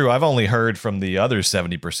number is true, I've only heard from the other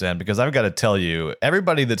 70% because I've got to tell you,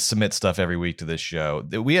 everybody that submits stuff every week to this show,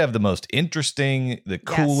 that we have the most interesting, the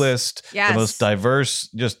coolest, the most diverse,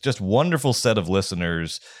 just wonderful set of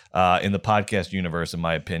listeners in the podcast universe, in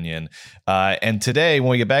my opinion. And today, when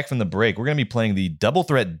we get back from the break, we're going to be playing the Double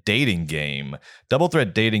Threat Dating Game. Double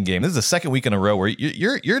Threat Dating Game. This is the second week in a row where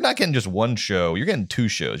you're not getting just one show. You're getting 2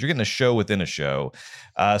 shows. You're getting a show within a show.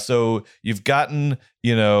 So you've gotten,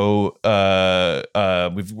 we're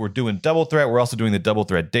doing Double Threat. We're also doing the Double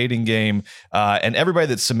Threat Dating Game. And everybody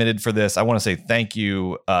that submitted for this, I want to say thank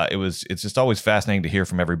you. It's just always fascinating to hear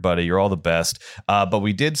from everybody. You're all the best. But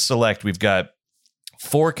we did select, we've got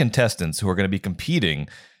 4 contestants who are going to be competing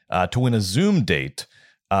to win a Zoom date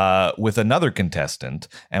with another contestant,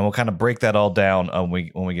 and we'll kind of break that all down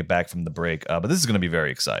when we get back from the break. But this is going to be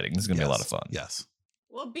very exciting. This is going to be a lot of fun. Yes.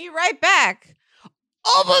 We'll be right back.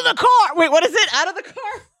 Over the car. Wait, what is it? Out of the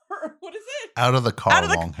car. What is it? Out of the car,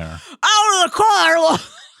 long hair. Out of the car.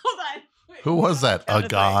 Hold on. Wait, Who was that? A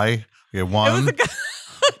guy? Okay, 1, It was a guy.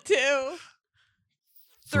 2,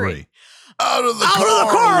 3. Out of the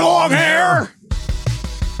car, long hair.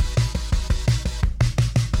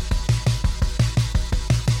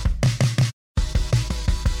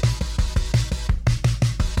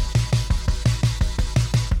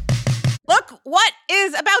 What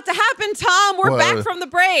is about to happen, Tom? We're back from the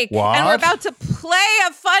break. What? And we're about to play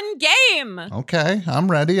a fun game. Okay, I'm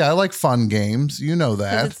ready. I like fun games. You know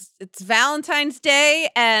that. It's Valentine's Day,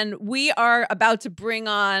 and we are about to bring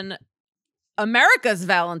on America's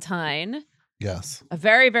Valentine. Yes. A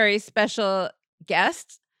very, very special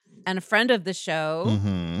guest and a friend of the show.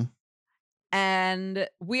 Mm-hmm. And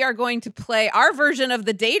we are going to play our version of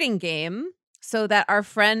the dating game so that our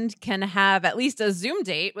friend can have at least a Zoom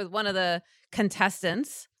date with one of the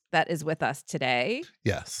contestants that is with us today.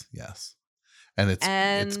 Yes. And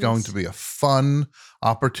it's going to be a fun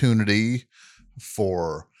opportunity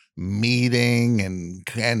for meeting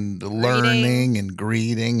and learning and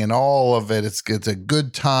greeting and all of it. It's a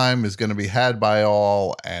good time is going to be had by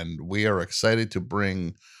all, and we are excited to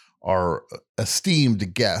bring our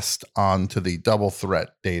esteemed guest onto the Double Threat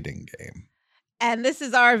Dating Game. And this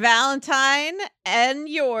is our Valentine and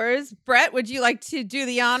yours. Brett, would you like to do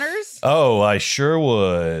the honors? Oh, I sure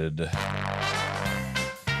would.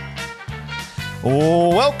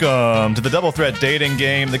 Welcome to the Double Threat Dating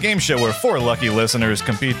Game, the game show where 4 lucky listeners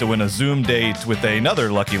compete to win a Zoom date with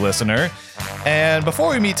another lucky listener. And before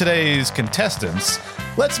we meet today's contestants,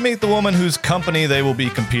 let's meet the woman whose company they will be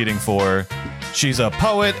competing for. She's a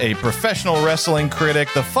poet, a professional wrestling critic,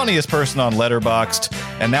 the funniest person on Letterboxd,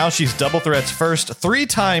 and now she's Double Threat's first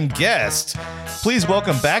 3-time guest. Please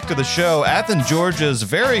welcome back to the show, Athens, Georgia's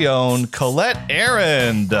very own Colette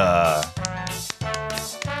Arend.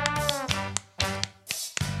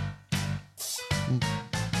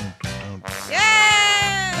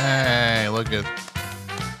 Hey, look at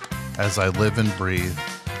As I Live and Breathe.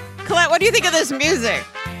 Colette, what do you think of this music?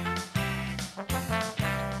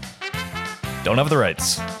 Don't have the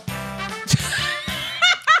rights.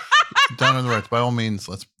 Don't have the rights. By all means,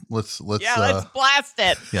 let's let's blast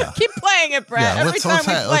it. Yeah. Keep playing it, Brett. Yeah, Every time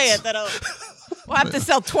we play it, we'll have to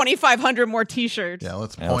sell 2,500 more T-shirts. Yeah,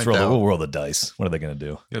 let's we'll roll the dice. What are they going to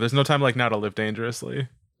do? Yeah, there's no time like now to live dangerously.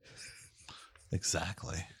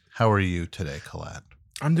 Exactly. How are you today, Colette?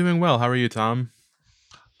 I'm doing well. How are you, Tom?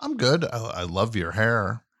 I'm good. I love your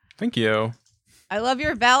hair. Thank you. I love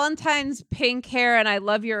your Valentine's pink hair, and I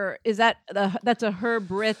love your. That's a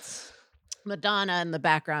Herb Ritz Madonna in the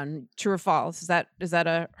background? True or false? Is that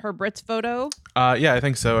a Herb Ritz photo? Yeah, I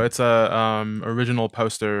think so. It's a original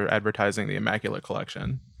poster advertising the Immaculate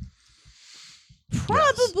Collection.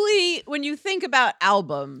 Probably when you think about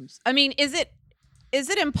albums. I mean, is it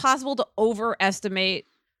impossible to overestimate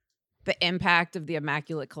the impact of the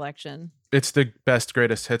Immaculate Collection? It's the best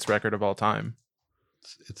greatest hits record of all time.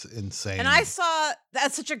 It's insane. And I saw,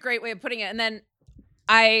 that's such a great way of putting it. And then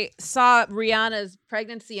I saw Rihanna's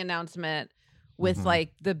pregnancy announcement with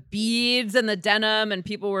like the beads and the denim, and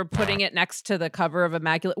people were putting it next to the cover of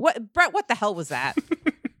Immaculate. What, Brett, what the hell was that?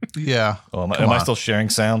 Yeah. Oh, am I still sharing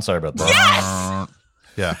sound? Sorry about that. Yes!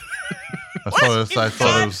 Yeah. I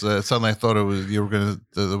thought it was suddenly I thought it was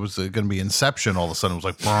gonna be Inception. All of a sudden it was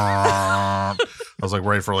like I was like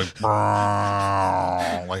ready for like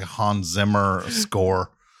a Hans Zimmer score.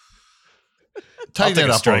 I'll take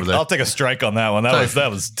a strike. I'll take a strike on that one. That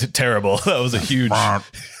was terrible. That was a huge.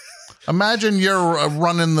 Imagine you're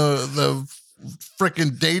running the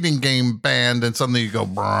freaking dating game band and suddenly you go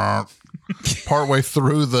partway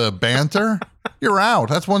through the banter. You're out.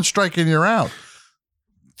 That's one strike and you're out.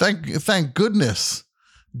 Thank goodness,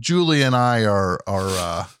 Julie and I are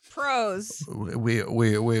pros. We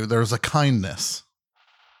there's a kindness.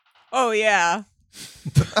 Oh yeah,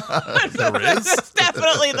 there is. That's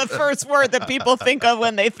definitely the first word that people think of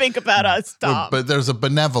when they think about us, Tom. But there's a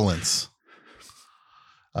benevolence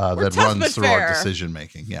that runs through our decision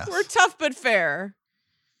making. Yes, we're tough but fair.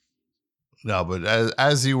 No, but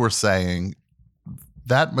as you were saying,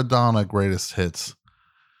 that Madonna greatest hits.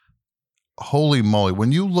 Holy moly,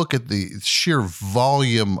 when you look at the sheer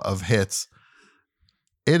volume of hits,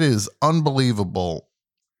 it is unbelievable.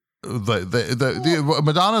 The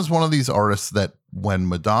Madonna is one of these artists that when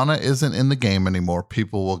Madonna isn't in the game anymore,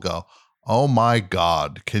 people will go, oh my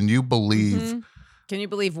God, can you believe Can you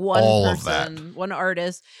believe one person, one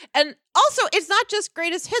artist? And also, it's not just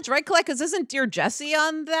greatest hits, right, Colette? Because isn't Dear Jessie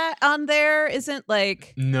on there? Isn't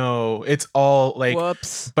like no, it's all like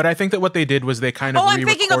whoops. But I think that what they did was they kind of I'm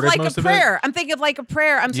thinking of Like a Prayer. I'm thinking of Like a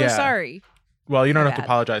Prayer. I'm so sorry. Well, you don't have to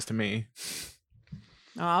apologize to me.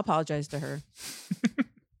 Oh, I'll apologize to her.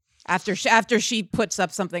 After she puts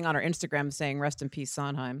up something on her Instagram saying "Rest in peace,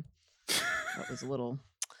 Sondheim." That was a little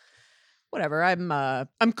whatever.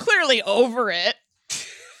 I'm clearly over it.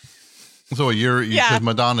 So because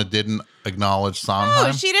Madonna didn't acknowledge Sondheim?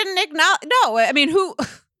 No, she didn't acknowledge. No, I mean,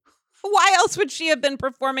 why else would she have been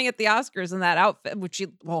performing at the Oscars in that outfit?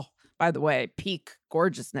 By the way, peak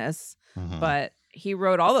gorgeousness. But he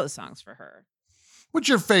wrote all those songs for her. What's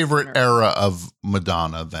your favorite era of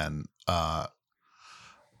Madonna then?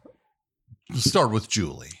 Start with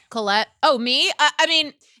Julie. Colette. Oh, me? I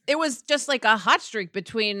mean, it was just like a hot streak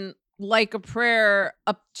between Like a Prayer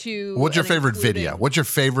up to. What's your favorite video? What's your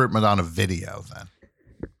favorite Madonna video then?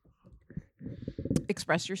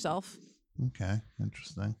 Express Yourself. Okay,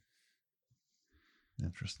 interesting.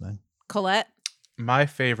 Colette. My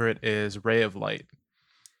favorite is Ray of Light.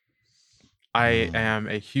 I am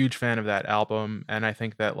a huge fan of that album, and I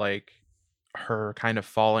think that like her kind of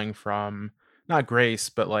falling from not grace,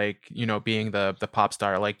 but like, you know, being the pop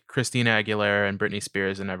star, like Christina Aguilera and Britney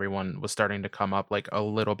Spears and everyone was starting to come up like a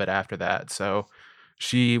little bit after that. So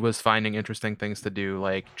she was finding interesting things to do,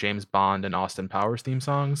 like James Bond and Austin Powers theme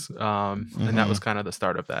songs. And that was kind of the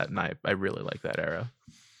start of that. And I really like that era.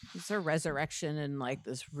 It's a resurrection in like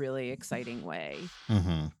this really exciting way.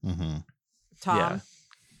 Tom? Yeah.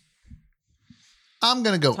 I'm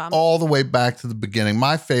going to go all the way back to the beginning.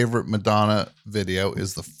 My favorite Madonna video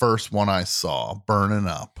is the first one I saw, Burning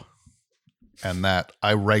Up. And that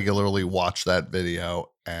I regularly watch that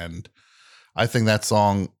video. And I think that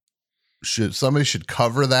song somebody should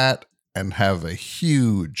cover that and have a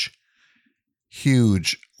huge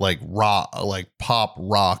like pop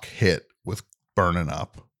rock hit with Burning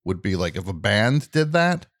Up. Would be like if a band did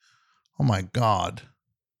that. Oh my God.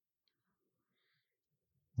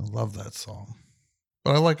 I love that song.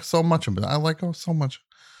 But I like so much of it. I like so much.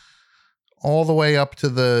 All the way up to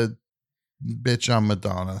the bitch on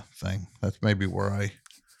Madonna thing. That's maybe where I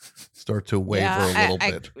start to waver a little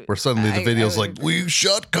bit. Where suddenly the video's like, we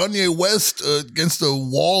shot Kanye West against a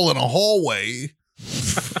wall in a hallway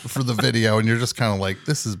for the video. And you're just kind of like,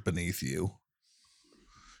 this is beneath you.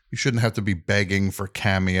 You shouldn't have to be begging for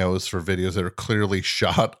cameos for videos that are clearly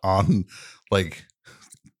shot on like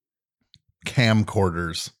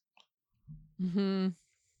camcorders. Mm-hmm.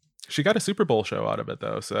 She got a Super Bowl show out of it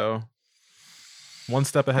though, so one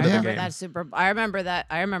step ahead of the game. I remember that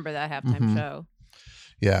halftime show.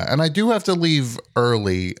 Yeah, and I do have to leave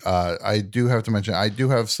early. I do have to mention I do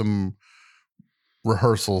have some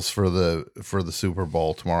rehearsals for the Super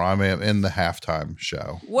Bowl tomorrow. I'm in the halftime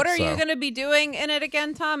show. What are you going to be doing in it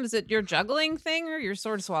again, Tom? Is it your juggling thing or your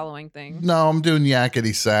sword swallowing thing? No, I'm doing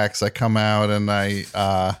yakety sax. I come out and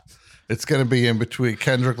it's going to be in between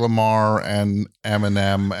Kendrick Lamar and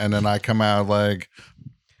Eminem, and then I come out like,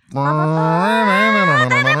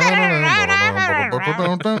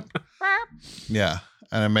 yeah,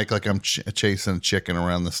 and I make like I'm chasing a chicken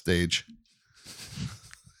around the stage,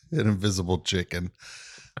 an invisible chicken.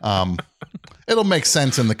 It'll make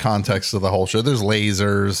sense in the context of the whole show. There's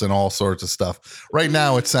lasers and all sorts of stuff. Right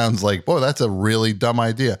now, it sounds like, boy, that's a really dumb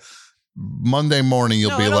idea. Monday morning,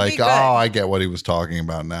 you'll be like, oh, I get what he was talking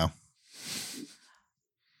about now.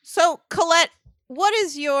 So, Colette, what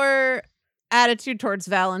is your attitude towards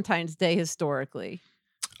Valentine's Day historically?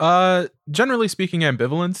 Generally speaking,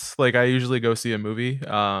 ambivalence. Like, I usually go see a movie.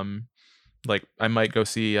 Like, I might go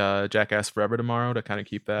see Jackass Forever tomorrow to kind of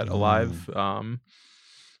keep that alive.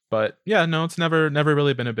 But yeah, no, it's never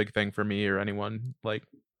really been a big thing for me or anyone like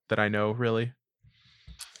that I know, really.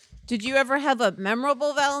 Did you ever have a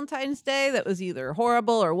memorable Valentine's Day that was either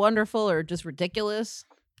horrible or wonderful or just ridiculous?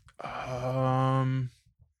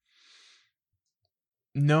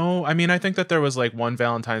 No, I mean, I think that there was like one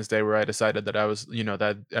Valentine's Day where I decided that I was,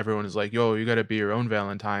 that everyone is like, yo, you got to be your own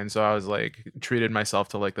Valentine. So I was like, treated myself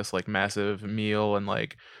to like this like massive meal and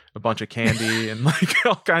like a bunch of candy and like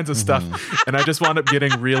all kinds of stuff. And I just wound up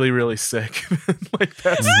getting really, really sick. Like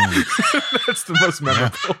that's the most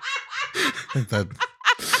memorable. I think that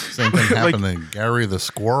same thing happened to Gary the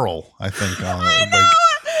Squirrel, I think.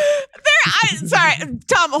 Sorry,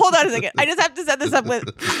 Tom, hold on a second. I just have to set this up with,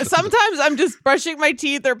 sometimes I'm just brushing my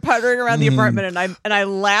teeth or puttering around the apartment and I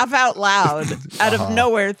laugh out loud out of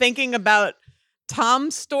nowhere thinking about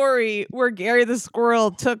Tom's story where Gary the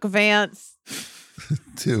Squirrel took Vance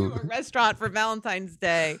to a restaurant for Valentine's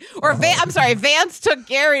Day. Or Vance took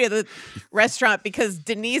Gary to the restaurant because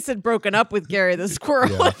Denise had broken up with Gary the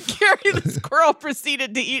Squirrel. Yeah. And Gary the Squirrel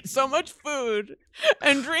proceeded to eat so much food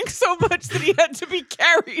and drink so much that he had to be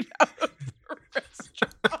carried out of the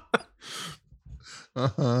restaurant.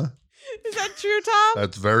 Uh-huh. Is that true, Tom?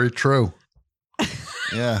 That's very true.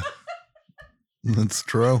 Yeah. That's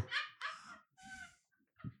true.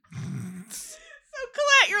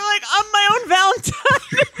 Colette, you're like, I'm my own Valentine.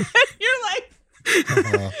 You're like,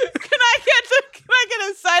 can I get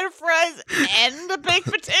a side of fries and a baked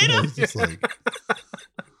potato? Just like,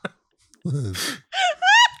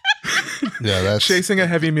 yeah, that's chasing a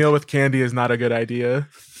heavy meal with candy is not a good idea.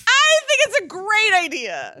 I think it's a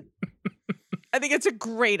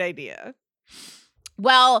great idea.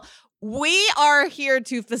 Well, we are here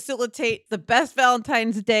to facilitate the best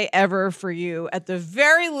Valentine's Day ever for you, at the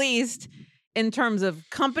very least, in terms of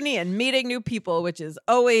company and meeting new people, which is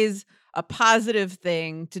always a positive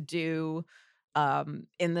thing to do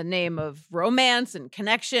in the name of romance and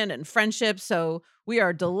connection and friendship. So we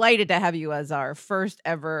are delighted to have you as our first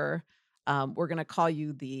ever, we're going to call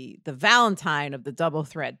you the Valentine of the Double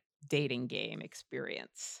Threat dating game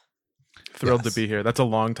experience. Thrilled to be here. That's a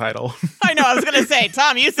long title. I know. I was going to say,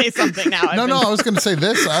 Tom, you say something now. I was going to say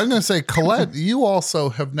this. I'm going to say, Colette, you also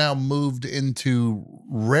have now moved into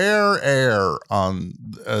rare air on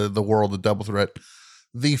the world of Double Threat.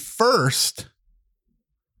 The first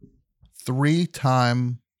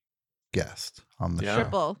 3-time guest on the show.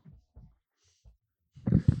 Triple.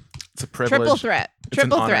 It's a privilege. Triple threat.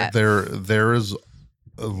 Triple threat. There is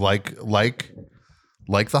like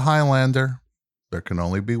the Highlander, there can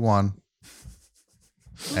only be one.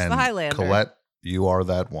 Who's the Highlander? Colette, you are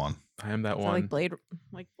that one. I am that one. Like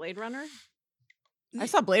Blade Runner? I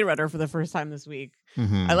saw Blade Runner for the first time this week.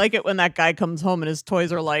 Mm-hmm. I like it when that guy comes home and his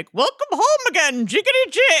toys are like, "Welcome home again,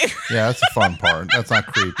 jiggity jig." Yeah, that's a fun part. That's not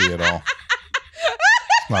creepy at all.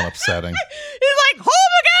 It's not upsetting. He's like, home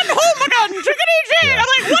again, jiggity jig. Yeah.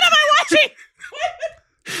 I'm like, what am I watching?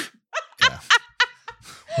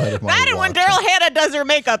 That and when Daryl Hannah does her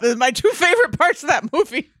makeup is my two favorite parts of that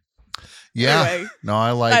movie. Yeah. Anyway, No,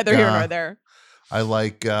 I like neither here nor there. I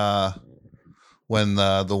like when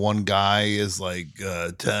the one guy is like,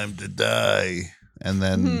 time to die. And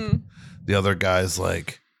then the other guy's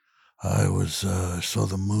like, I saw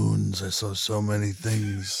the moons. I saw so many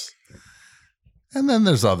things. And then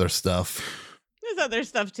there's other stuff. There's other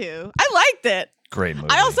stuff too. I liked it. Great movie.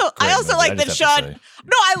 I also like that Sean.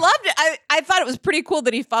 No, I loved it. I thought it was pretty cool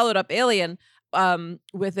that he followed up Alien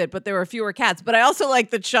with it, but there were fewer cats. But I also like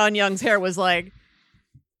that Sean Young's hair was like,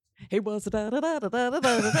 he was da da da da da da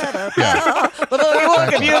da da da. But you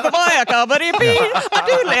will give you the boy a company beat. A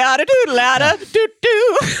doodle ada doodle ada doo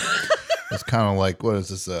doo. It's kind of like, what is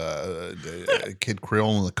this? Kid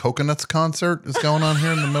Creole and the Coconuts concert is going on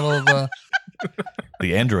here in the middle of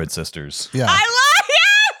the Android Sisters. Yeah. I love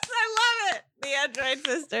it. The Android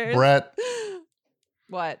Sisters. Brett.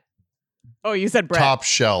 What? Oh, you said Brett. Top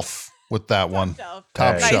shelf with that one.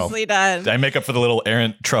 Top shelf. Nicely done. Did I make up for the little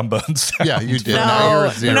errant trombone sound? Yeah, you did. Now you're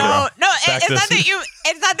a zero. No, it's not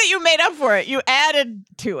that you made up for it. You added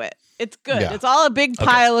to it. It's good. Yeah. It's all a big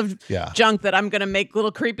pile of Yeah. junk that I'm gonna make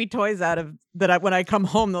little creepy toys out of. When I come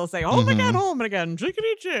home, they'll say, "Home again,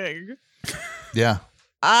 jiggity jig." Yeah.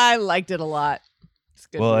 I liked it a lot. It's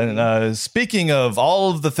good. Well, movie. and speaking of all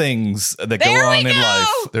of the things that go on in life,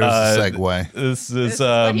 There's a segue. This is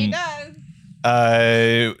what he does.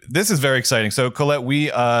 this is very exciting. So, Colette, we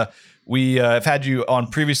have had you on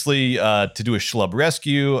previously to do a schlub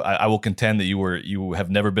rescue. I will contend that you have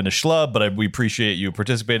never been a schlub, but we appreciate you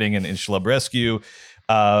participating in schlub rescue.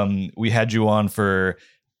 We had you on for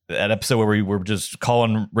that episode where we were just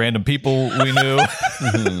calling random people we knew.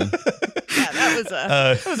 Yeah,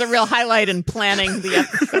 that was a real highlight in planning the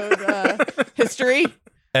episode history.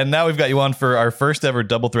 And now we've got you on for our first ever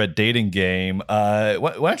double threat dating game. Why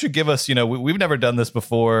don't you give us, we've never done this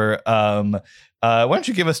before. Why don't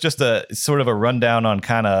you give us just a sort of a rundown on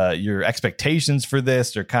kind of your expectations for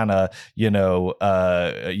this, or kind of,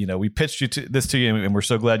 we pitched this to you and we're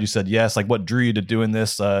so glad you said yes. Like, what drew you to doing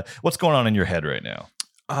this? What's going on in your head right now?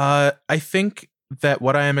 I think that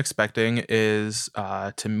what I am expecting is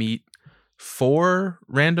to meet 4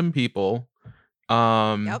 random people.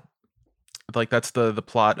 Yep. Like that's the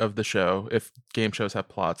plot of the show, if game shows have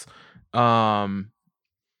plots. And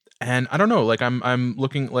I don't know, like I'm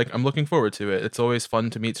looking forward to it. It's always fun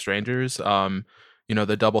to meet strangers.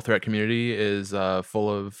 The double threat community is full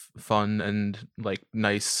of fun and like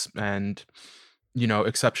nice and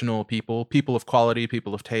exceptional people of quality,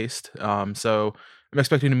 people of taste. So I'm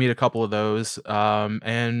expecting to meet a couple of those.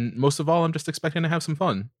 And most of all, I'm just expecting to have some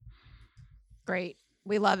fun. Great.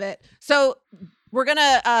 We love it. So we're going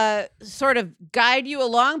to sort of guide you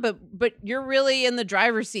along, but you're really in the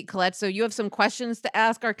driver's seat, Colette. So you have some questions to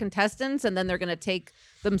ask our contestants, and then they're going to take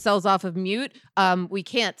themselves off of mute. We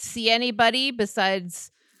can't see anybody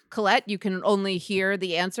besides Colette. You can only hear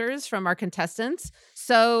the answers from our contestants.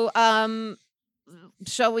 So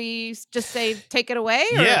shall we just say take it away?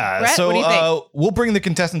 Or yeah. Brett, So what do you think? we'll bring the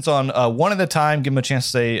contestants on one at a time, give them a chance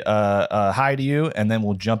to say hi to you, and then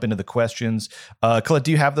we'll jump into the questions. Colette,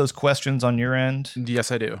 do you have those questions on your end?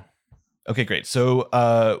 Yes, I do. Okay, great. So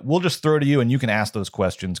we'll just throw to you, and you can ask those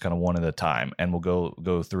questions kind of one at a time, and we'll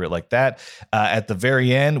go through it like that. At the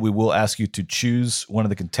very end, we will ask you to choose one of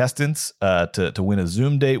the contestants to win a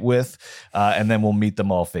Zoom date with, and then we'll meet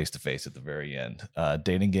them all face to face at the very end,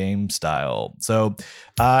 dating game style. So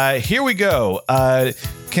here we go.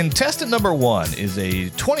 Contestant number 1 is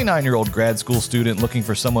a 29-year-old grad school student looking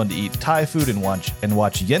for someone to eat Thai food and watch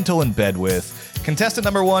Yentl in bed with. Contestant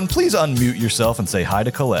number 1, please unmute yourself and say hi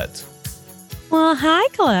to Colette. Well, hi,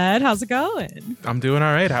 Colette. How's it going? I'm doing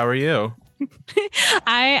all right. How are you?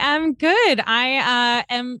 I am good. I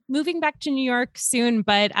am moving back to New York soon,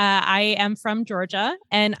 but I am from Georgia,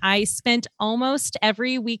 and I spent almost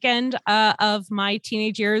every weekend of my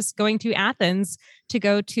teenage years going to Athens to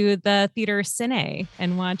go to the theater Cine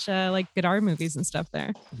and watch like Godard movies and stuff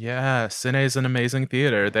there. Yeah, Cine is an amazing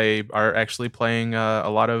theater. They are actually playing a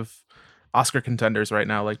lot of Oscar contenders right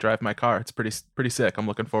now, like Drive My Car. It's pretty sick. I'm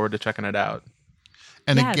looking forward to checking it out.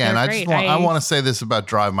 And yeah, again, I want to say this about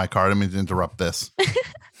Drive My Car. I didn't mean to interrupt this.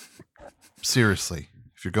 Seriously,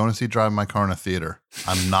 if you're going to see Drive My Car in a theater,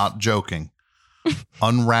 I'm not joking.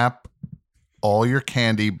 Unwrap all your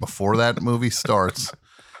candy before that movie starts.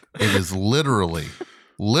 It is literally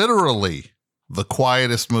the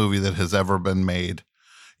quietest movie that has ever been made.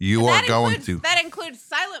 That includes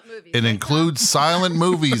silent movies. It includes silent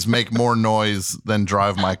movies make more noise than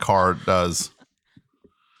Drive My Car does.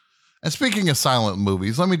 And speaking of silent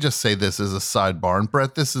movies, let me just say this as a sidebar. And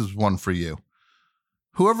Brett, this is one for you.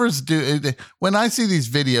 When I see these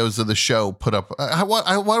videos of the show put up, why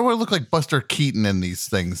do I look like Buster Keaton in these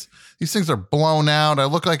things? These things are blown out. I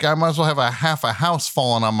look like I might as well have half a house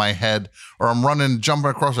falling on my head, or I'm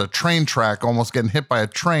jumping across a train track, almost getting hit by a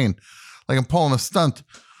train, like I'm pulling a stunt.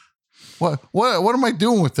 What am I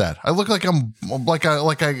doing with that? I look like I'm like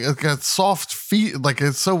a soft feet, like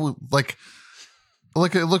it's so like.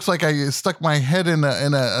 Look, it looks like I stuck my head in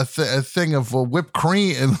a thing of whipped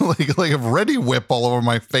cream and like a Ready Whip all over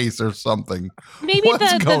my face or something. Maybe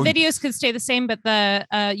the videos could stay the same, but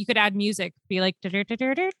you could add music. Be like, that's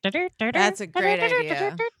a great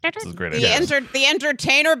idea. This is a great idea. The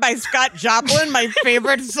Entertainer by Scott Joplin, my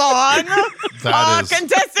favorite song.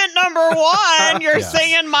 Contestant number 1, you're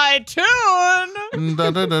singing my tune.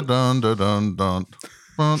 Dun, dun, dun, dun, dun, dun, dun.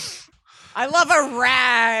 I love a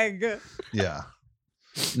rag. Yeah.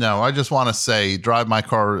 No, I just want to say Drive My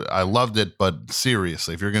Car. I loved it, but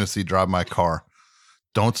seriously, if you're going to see Drive My Car,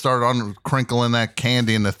 don't start on crinkling that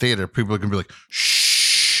candy in the theater. People are going to be like,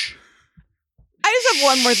 shh. I just have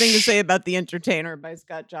one more thing to say about The Entertainer by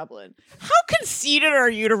Scott Joplin. How conceited are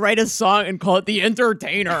you to write a song and call it The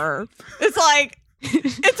Entertainer? It's like,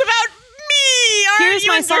 it's about me. Here's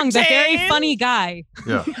my song, The Very Funny Guy.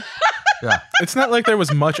 Yeah. Yeah. It's not like there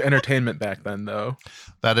was much entertainment back then, though.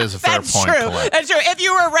 That is a fair point. That's true. If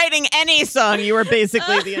you were writing any song, you were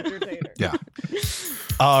basically The Entertainer. Yeah.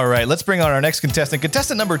 All right, let's bring on our next contestant.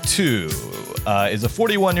 Contestant number 2 is a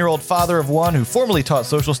 41-year-old father of one who formerly taught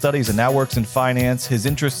social studies and now works in finance. His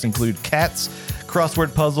interests include cats,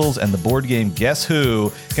 crossword puzzles, and the board game Guess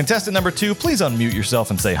Who. Contestant number 2, please unmute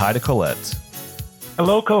yourself and say hi to Colette.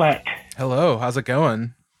 Hello, Colette. Hello, how's it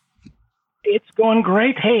going? It's going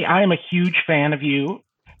great. Hey, I am a huge fan of you,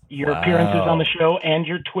 your appearances on the show, and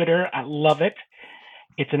your Twitter. I love it.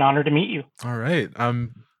 It's an honor to meet you. All right.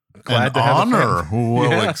 I'm glad to have a friend.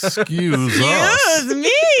 Well, excuse us. Excuse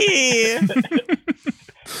me.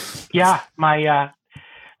 Yeah, my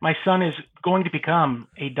son is going to become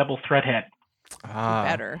a double threat head.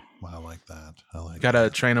 Better. Well, I like that. Gotta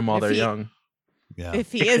train them while they're young. Yeah.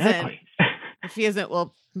 If he isn't,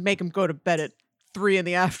 we'll make him go to bed at 3 in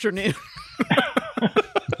the afternoon.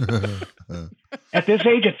 At this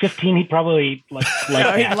age, at 15, he'd probably like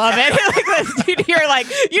he'd love it.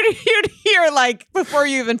 You'd hear like before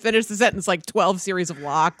you even finish the sentence, like 12 series of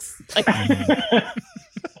locks. Like,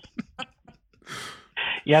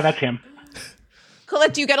 yeah, that's him.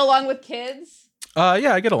 Colette, do you get along with kids?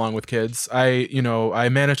 Yeah, I get along with kids. I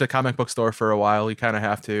managed a comic book store for a while. You kind of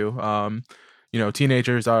have to.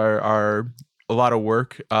 Teenagers are a lot of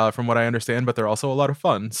work, from what I understand, but they're also a lot of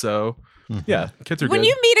fun. So, yeah, kids are good. When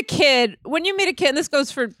you meet a kid, and this goes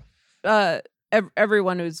for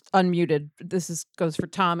everyone who's unmuted. Goes for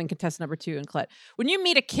Tom and contestant number 2 and Colette. When you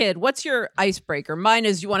meet a kid, what's your icebreaker? Mine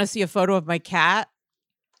is, you want to see a photo of my cat?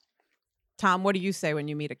 Tom, what do you say when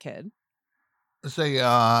you meet a kid? Say,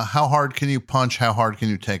 how hard can you punch? How hard can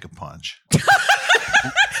you take a punch?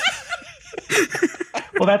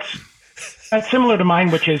 Well, that's similar to mine,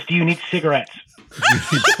 which is, do you need cigarettes? Do you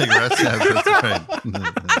need cigarettes? That's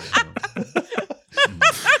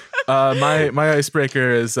right. My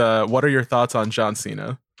icebreaker is, what are your thoughts on John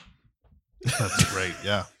Cena? That's great.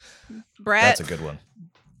 Yeah. Brett? That's a good one.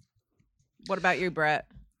 What about you, Brett?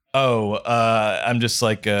 Oh, I'm just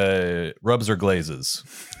like rubs or glazes.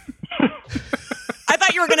 I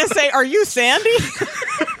thought you were going to say, are you Sandy?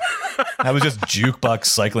 I was just jukebox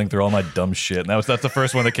cycling through all my dumb shit. And that's the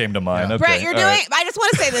first one that came to mind. Yeah. Okay. Brett, I just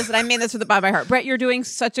want to say this, and I mean this with the bottom of my heart. Brett, you're doing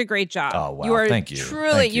such a great job. Oh, wow. Thank you.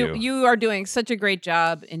 Truly, you are doing such a great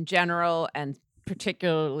job in general and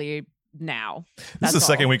particularly now. This is the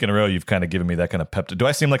second week in a row you've kind of given me that kind of pep. Do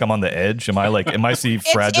I seem like I'm on the edge? Am I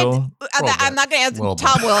fragile? I'm not going to answer.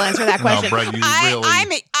 Tom will answer that question. No,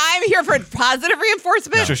 Brett, I'm here for positive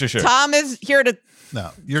reinforcement. No. Sure. Tom is here to. No,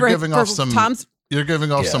 you're giving off some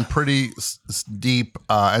pretty deep,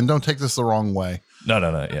 and don't take this the wrong way. No.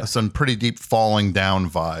 Yeah. Some pretty deep falling down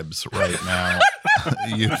vibes right now.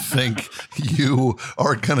 You think you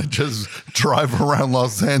are going to just drive around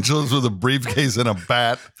Los Angeles with a briefcase and a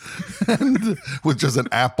bat and with just an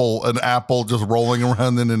apple just rolling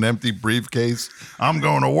around in an empty briefcase? I'm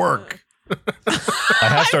going to work. I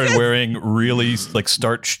have started wearing really like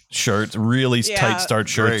starch shirts, really tight starch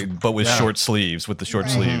shirts, but with short sleeves, with the short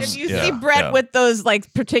sleeves. If you see Brett with those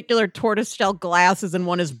like particular tortoiseshell glasses and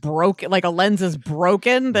one is broken, like a lens is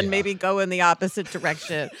broken, then maybe go in the opposite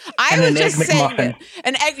direction. I was just saying,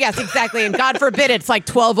 an egg, yes, exactly. And God forbid it's like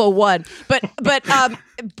 12:01. But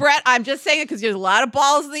Brett, I'm just saying it because there's a lot of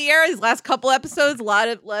balls in the air these last couple episodes. A lot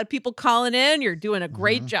of people calling in. You're doing a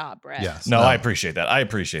great job, Brett. Yes. No, I appreciate that.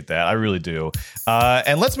 I really do.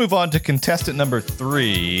 And let's move on to contestant number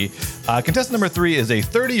 3. Contestant number 3 is a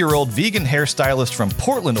 30-year-old vegan hairstylist from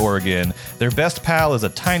Portland, Oregon. Their best pal is a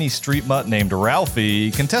tiny street mutt named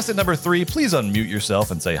Ralphie. Contestant number 3, please unmute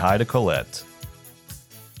yourself and say hi to Colette.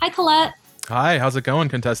 Hi, Colette. Hi, how's it going,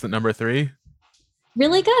 contestant number 3?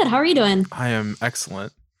 Really good. How are you doing? I am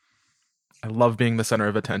excellent. I love being the center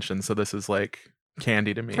of attention, so this is like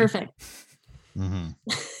candy to me. Perfect. Mm-hmm.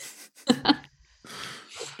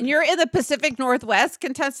 And you're in the Pacific Northwest,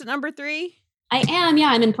 contestant number 3? I am. Yeah,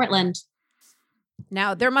 I'm in Portland.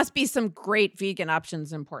 Now, there must be some great vegan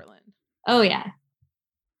options in Portland. Oh, yeah.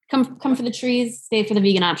 Come for the trees, stay for the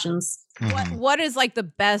vegan options. What is like the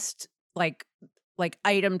best like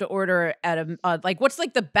item to order at a what's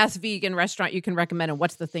like the best vegan restaurant you can recommend, and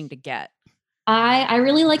what's the thing to get? I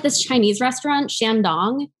really like this Chinese restaurant,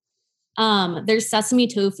 Shandong. Their sesame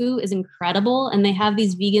tofu is incredible, and they have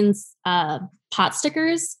these vegan pot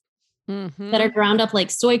stickers that are ground up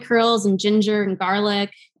like soy curls and ginger and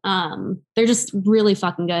garlic. They're just really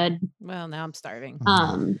fucking good. Well, now I'm starving.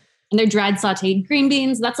 And they're dried sauteed green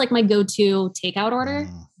beans. That's like my go-to takeout order.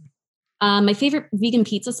 My favorite vegan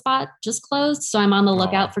pizza spot just closed, so I'm on the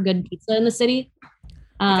lookout for good pizza in the city.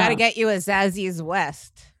 Got to get you a Zazzy's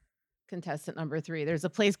West, contestant number 3. There's a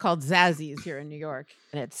place called Zazzy's here in New York,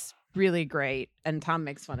 and it's really great. And Tom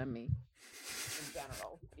makes fun of me in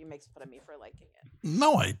general. He makes fun of me for liking it.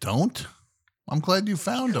 No, I don't. I'm glad you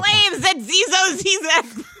found it. Claims that Zizzo's he's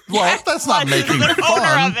well, that's not making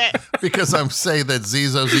fun because I'm saying that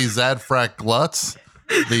Zizzo's Zadfrak Glutz,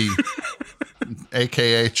 the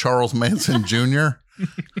AKA Charles Manson Jr.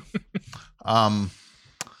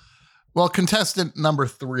 Well, contestant number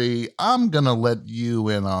 3, I'm gonna let you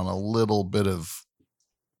in on a little bit of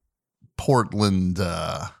Portland,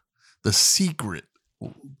 the secret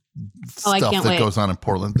stuff that goes on in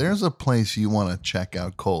Portland. There's a place you want to check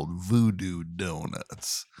out called Voodoo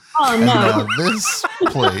Donuts. Oh, and no. Now this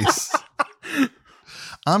place,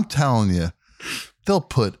 I'm telling you, they'll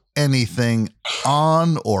put anything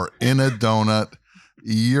on or in a donut.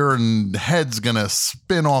 Your head's going to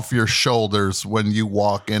spin off your shoulders when you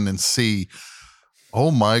walk in and see,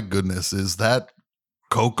 oh my goodness, is that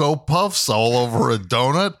Cocoa Puffs all over a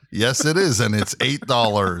donut? Yes, it is. And it's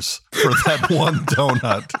 $8 for that one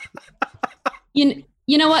donut. You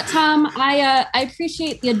know what, Tom? I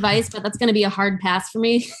appreciate the advice, but that's going to be a hard pass for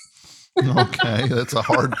me. Okay, that's a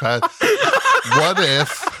hard pass. What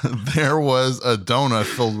if there was a donut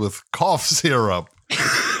filled with cough syrup?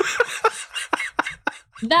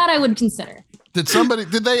 That I would consider. Did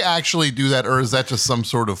they actually do that, or is that just some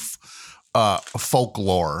sort of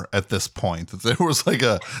folklore at this point? That there was like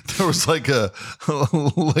a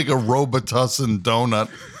Robitussin donut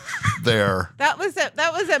there. That was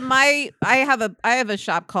at my I have a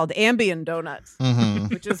shop called Ambien Donuts,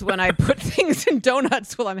 which is when I put things in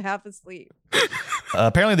donuts while I'm half asleep.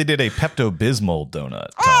 Apparently they did a Pepto-Bismol donut.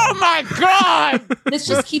 Oh my God! This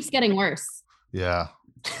just keeps getting worse. Yeah.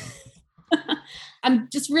 I'm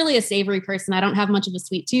just really a savory person. I don't have much of a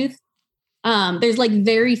sweet tooth. There's like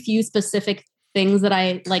very few specific things that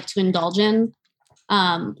I like to indulge in.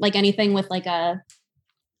 Like anything with like a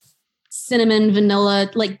cinnamon,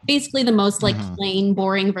 vanilla, like basically the most like plain,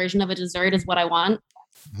 boring version of a dessert is what I want.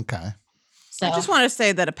 Okay. So I just want to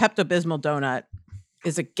say that a Pepto-Bismol donut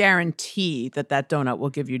is a guarantee that donut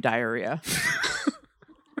will give you diarrhea.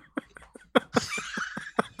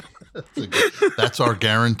 That's our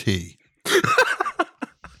guarantee.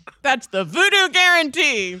 That's the voodoo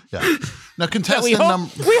guarantee. Yeah. Now, contestant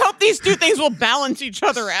we hope these two things will balance each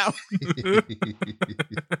other out.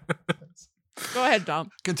 Go ahead,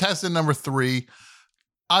 Dom. Contestant number 3,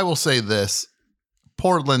 I will say this.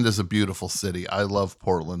 Portland is a beautiful city. I love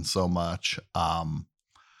Portland so much.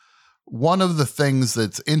 One of the things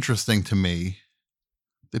that's interesting to me,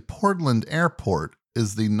 the Portland airport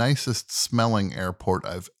is the nicest smelling airport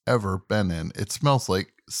I've ever been in. It smells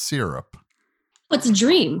like syrup. It's a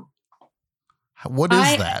dream. What is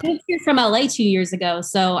that? I moved here from LA 2 years ago,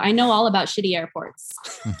 so I know all about shitty airports.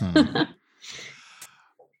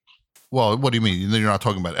 Well, what do you mean? You're not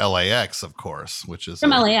talking about LAX, of course, which is from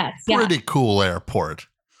LAX. Pretty cool airport.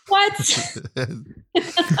 What?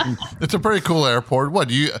 It's a pretty cool airport. What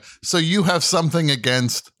do you? So you have something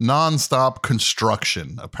against nonstop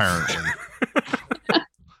construction, apparently.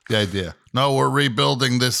 The idea. No, we're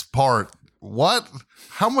rebuilding this part. What?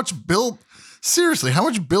 How much seriously, how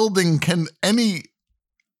much building can anything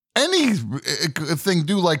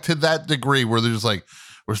do like to that degree where they're just like,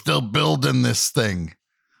 we're still building this thing?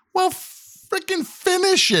 Well, freaking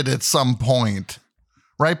finish it at some point.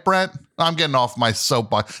 Right, Brett? I'm getting off my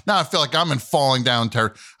soapbox. Now I feel like I'm in falling down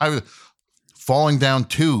territory. I was falling down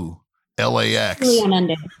to LAX.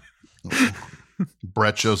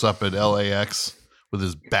 Brett shows up at LAX with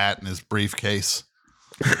his bat and his briefcase.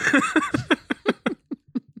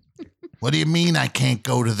 What do you mean I can't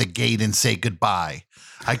go to the gate and say goodbye?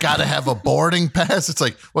 I got to have a boarding pass? It's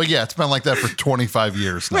like, well, yeah, it's been like that for 25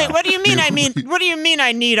 years now. Wait, what do you mean what do you mean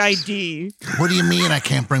I need ID? What do you mean I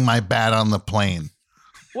can't bring my bat on the plane?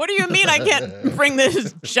 What do you mean I can't bring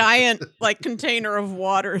this giant container of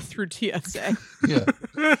water through TSA? Yeah.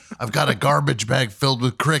 I've got a garbage bag filled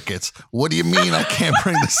with crickets. What do you mean I can't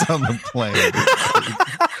bring this on the plane?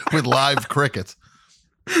 With live crickets.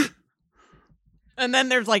 And then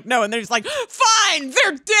there's no, and there's fine,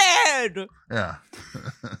 they're dead. Yeah.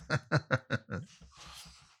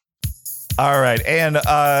 All right. And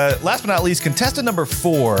last but not least, contestant number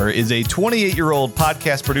 4 is a 28-year-old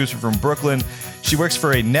podcast producer from Brooklyn. She works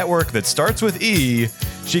for a network that starts with E.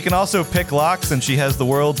 She can also pick locks, and she has the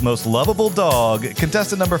world's most lovable dog.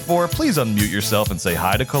 Contestant number 4, please unmute yourself and say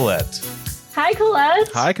hi to Colette. Hi, Colette.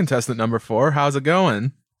 Hi, contestant number 4. How's it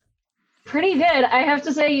going? Pretty good. I have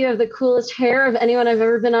to say you have the coolest hair of anyone I've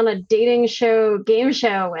ever been on a dating show, game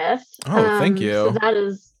show with. Oh, thank you. So that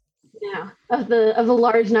is, of the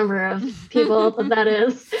large number of people that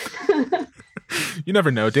is. You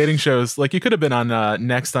never know. Dating shows, you could have been on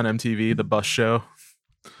Next on MTV, the bus show.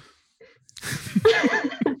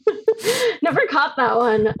 Never caught that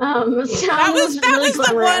one. That was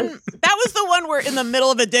the one where in the middle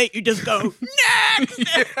of a date you just go next.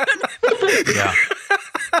 Yeah.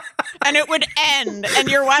 And it would end, and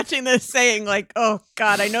you're watching this saying oh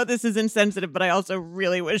God, I know this is insensitive, but I also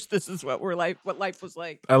really wish this is what life was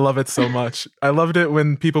like. I love it so much. I loved it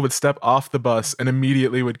when people would step off the bus and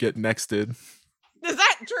immediately would get nexted. Is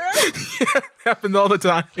that true? Yeah, it happened all the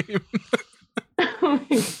time. Oh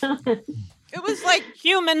my God. It was like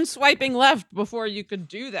human swiping left before you could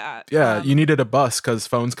do that. Yeah, you needed a bus because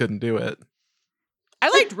phones couldn't do it. I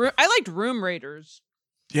liked Room Raiders.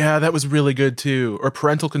 Yeah, that was really good too. Or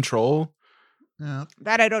Parental Control. Yeah.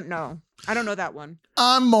 That I don't know. I don't know that one.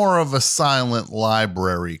 I'm more of a Silent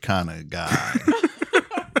Library kind of guy.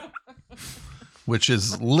 Which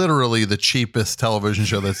is literally the cheapest television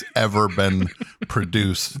show that's ever been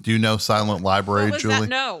produced. Do you know Silent Library, Julie?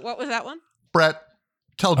 No. What was that one? Brett,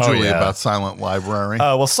 tell Julie about Silent Library.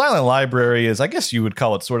 Well, Silent Library is, I guess you would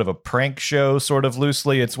call it sort of a prank show, sort of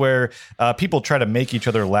loosely. It's where people try to make each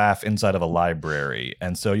other laugh inside of a library.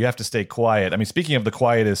 And so you have to stay quiet. I mean, speaking of the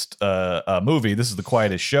quietest movie, this is the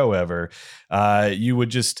quietest show ever. It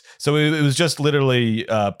was just literally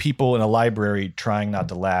people in a library trying not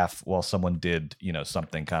to laugh while someone did,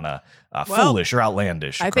 something kind of foolish or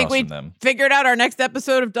outlandish. I think we figured out our next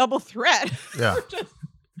episode of Double Threat. Yeah.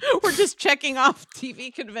 We're just checking off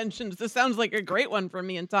TV conventions. This sounds like a great one for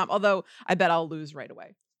me and Tom, although I bet I'll lose right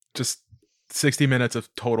away. Just 60 minutes of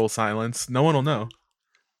total silence. No one will know.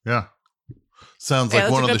 Yeah. Sounds like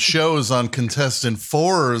one of the shows on Contestant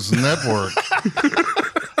 4's network.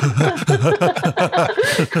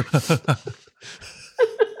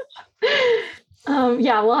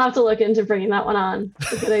 Yeah, we'll have to look into bringing that one on.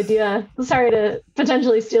 It's a good idea. Sorry to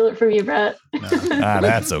potentially steal it from you, Brett. No.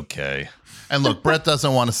 That's okay. And look, Brett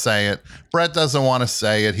doesn't want to say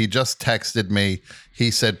it. He just texted me.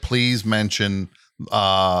 He said, please mention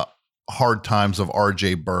Hard Times of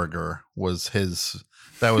RJ Berger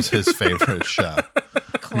that was his favorite show.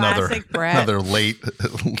 Classic Brett. Another late.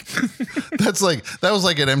 That was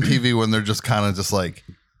like at MTV when they're just kind of just like,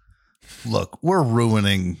 look, we're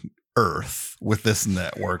ruining Earth with this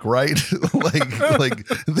network, right? like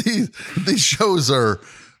these shows are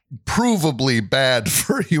provably bad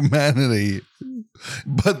for humanity,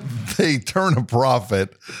 but they turn a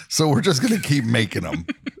profit, so we're just going to keep making them.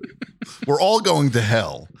 We're all going to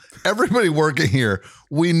hell. Everybody working here,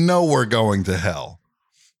 we know we're going to hell.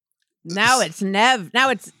 Now it's Nev. Now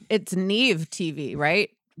it's Neve TV, right?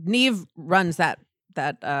 Neve runs that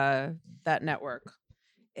network.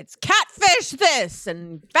 It's Catfish this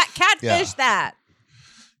and Fat Catfish that.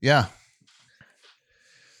 Yeah.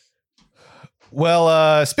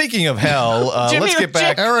 Well, speaking of hell, let's get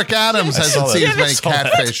back. Eric Adams hasn't seen as many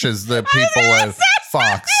catfish as the people at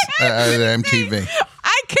Fox, at MTV.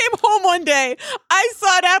 I came home one day. I I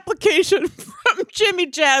saw an application from Jimmy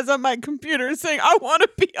Jazz on my computer saying I want to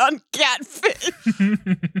be on Catfish.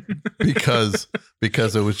 because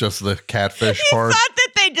it was just the catfish He part. thought that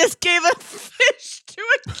they just gave a fish to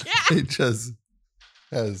a cat. It just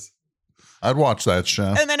has. I'd watch that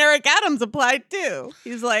show. And then Eric Adams applied too.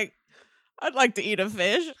 He's like, I'd like to eat a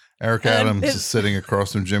fish. Eric Adams is sitting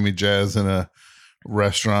across from Jimmy Jazz in a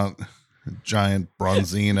restaurant, giant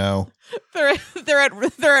Bronzino. They're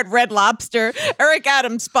at Red Lobster. Eric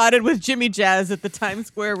Adams spotted with Jimmy Jazz at the Times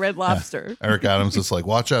Square Red Lobster. Yeah. Eric Adams is like,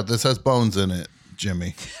 watch out, this has bones in it,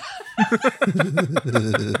 Jimmy.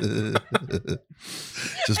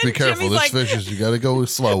 Just be careful. Jimmy's this like, fish is, you got to go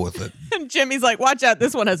slow with it. And Jimmy's like, watch out,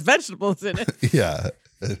 this one has vegetables in it. Yeah.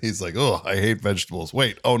 And he's like, oh, I hate vegetables.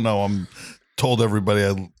 Wait, oh no, I'm told everybody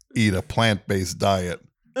I eat a plant-based diet.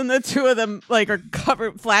 And the two of them like are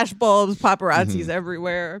covered flash bulbs, paparazzis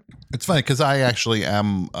everywhere. It's funny because I actually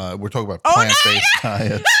am. We're talking about plant-based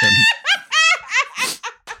diets. And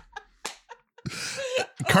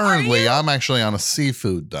currently, I'm actually on a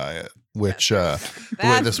seafood diet, which the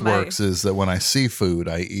way this works is that when I see food,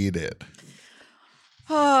 I eat it.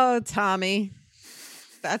 Oh, Tommy.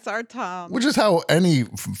 That's our Tom. Which is how any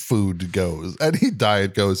food goes. Any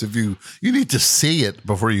diet goes. If you need to see it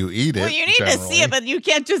before you eat it. Well, you need to see it, but you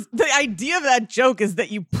can't just. The idea of that joke is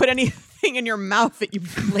that you put anything in your mouth that you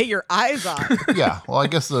lay your eyes on. Yeah. Well, I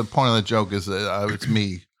guess the point of the joke is that it's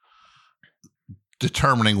me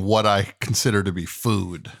determining what I consider to be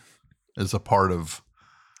food as a part of.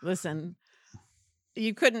 Listen,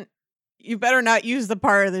 you better not use the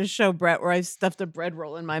part of this show, Brett, where I stuffed a bread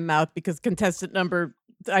roll in my mouth because contestant number,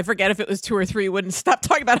 I forget if it was 2 or 3, wouldn't stop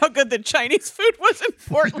talking about how good the Chinese food was in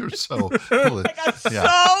Portland. You're so. I got so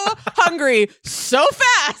hungry so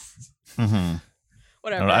fast. Mm-hmm.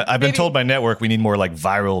 Whatever. I've been told by network we need more like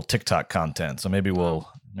viral TikTok content, so maybe we'll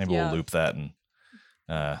loop that and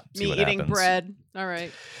see me what eating happens. bread. All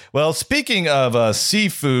right. Well, speaking of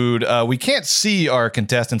seafood, we can't see our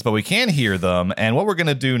contestants, but we can hear them. And what we're going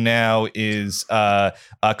to do now is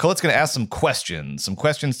Colette's going to ask some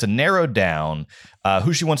questions to narrow down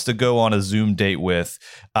who she wants to go on a Zoom date with.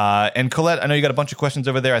 And Colette, I know you got a bunch of questions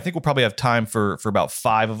over there. I think we'll probably have time for about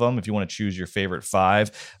 5 of them if you want to choose your favorite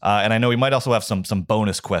 5. And I know we might also have some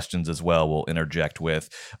bonus questions as well we'll interject with.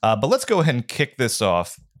 But let's go ahead and kick this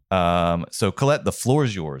off. So Colette, the floor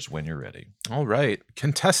is yours when you're ready. All right.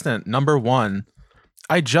 Contestant number 1.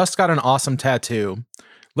 I just got an awesome tattoo.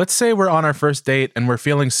 Let's say we're on our first date and we're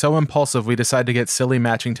feeling so impulsive we decide to get silly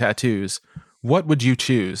matching tattoos. What would you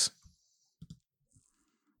choose?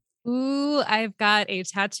 Ooh, I've got a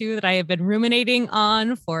tattoo that I have been ruminating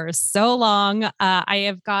on for so long. I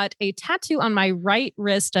have got a tattoo on my right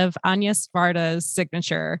wrist of Anya Sparta's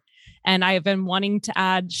signature. And I have been wanting to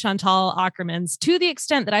add Chantal Ackerman's to the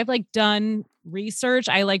extent that I've done research.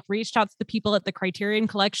 I reached out to the people at the Criterion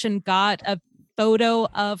Collection, got a photo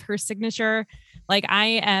of her signature. Get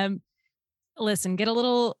a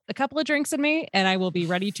couple of drinks in me and I will be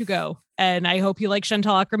ready to go. And I hope you like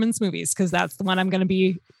Chantal Ackerman's movies because that's the one I'm going to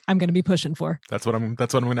be pushing for. That's what I'm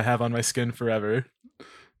going to have on my skin forever.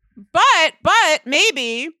 But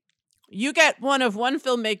maybe you get one of one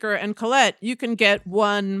filmmaker and Colette, you can get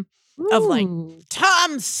one of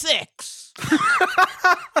Tom Six.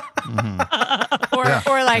 Or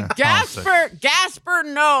Gaspar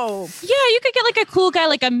No. Yeah, you could get a cool guy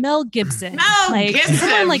like a Mel Gibson. Gibson.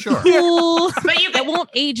 Someone cool, but that won't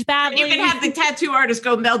age badly. You can have the tattoo artist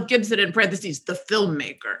go Mel Gibson in parentheses, the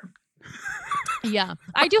filmmaker. Yeah.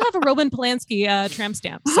 I do have a Roman Polanski tramp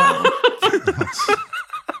stamp. So. Oh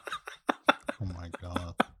my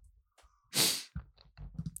God.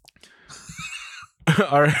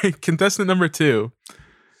 All right, contestant number 2.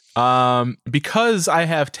 Because I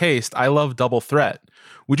have taste, I love Double Threat.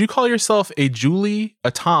 Would you call yourself a Julie, a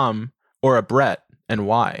Tom, or a Brett, and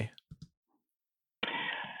why?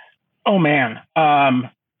 Oh man,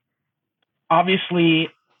 obviously,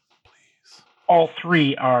 all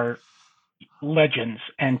 3 are legends,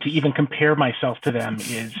 and to even compare myself to them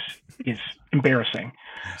is embarrassing.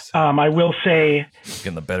 I will say,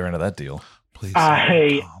 getting the better end of that deal. Please,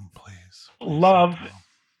 I love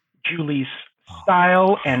Julie's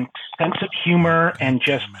style and sense of humor and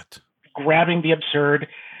just grabbing the absurd.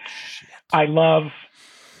 I love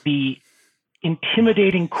the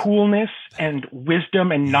intimidating coolness and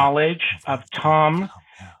wisdom and knowledge of Tom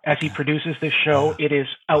as he produces this show. It is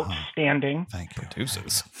outstanding. Thank you.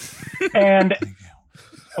 Produces. And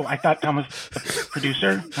I thought Tom was the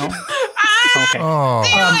producer. No? Okay. Oh.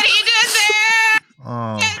 See what he did there?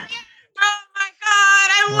 Oh. Oh my God,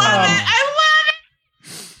 I love it.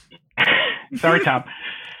 Sorry, Tom.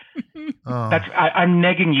 I'm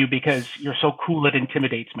negging you because you're so cool it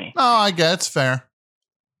intimidates me. Oh, I guess it's fair.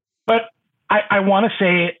 But I want to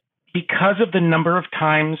say, because of the number of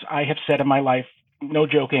times I have said in my life, no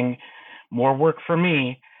joking, more work for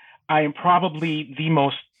me, I am probably the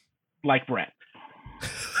most like Brett.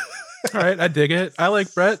 All right, I dig it. I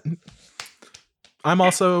like Brett. I'm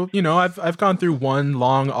also, I've gone through one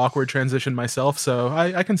long, awkward transition myself, so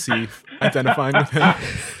I can see identifying with him.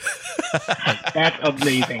 That's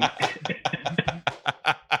amazing.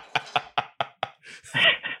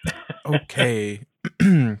 Okay.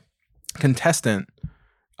 Contestant.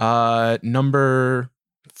 Number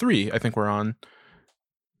 3, I think we're on.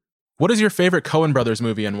 What is your favorite Coen Brothers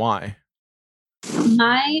movie and why?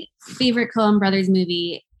 My favorite Coen Brothers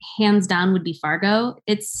movie, hands down, would be Fargo.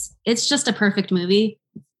 It's just a perfect movie.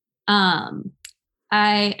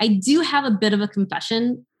 I do have a bit of a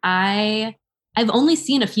confession. I've only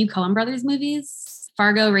seen a few Coen Brothers movies: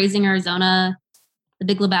 Fargo, Raising Arizona, The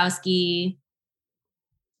Big Lebowski.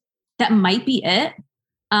 That might be it.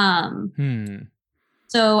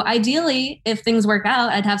 So ideally, if things work out,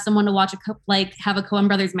 I'd have someone to watch have a Coen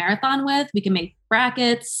Brothers marathon with. We can make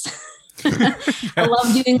brackets. I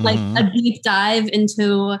love doing a deep dive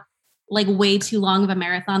into way too long of a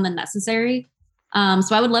marathon than necessary. So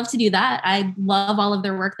I would love to do that. I love all of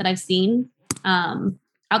their work that I've seen.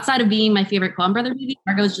 Outside of being my favorite Coen Brothers movie,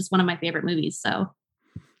 Fargo is just one of my favorite movies. So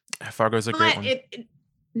Fargo's a great one.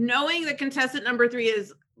 Knowing that contestant number 3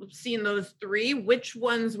 is seen those 3, which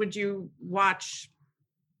ones would you watch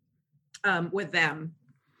with them?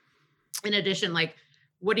 In addition,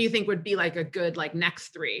 what do you think would be a good next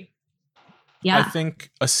 3? Yeah, I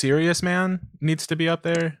think A Serious Man needs to be up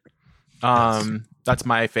there. That's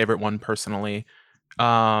my favorite one personally.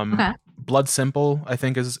 Okay. Blood Simple, I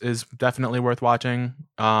think, is definitely worth watching.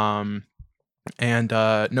 And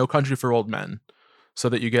No Country for Old Men, so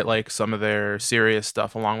that you get some of their serious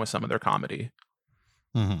stuff along with some of their comedy.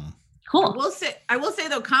 Mm-hmm. Cool. I will say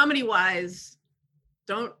though, comedy wise,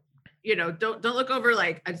 don't look over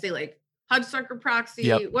I'd say Hudsucker Proxy.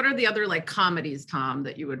 Yep. What are the other comedies, Tom,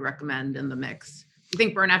 that you would recommend in the mix? You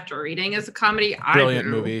think Burn After Reading is a comedy? Brilliant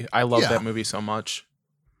movie. I love that movie so much.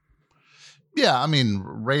 Yeah, I mean,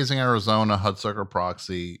 Raising Arizona, Hudsucker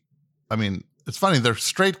Proxy. I mean, it's funny. Their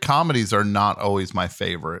straight comedies are not always my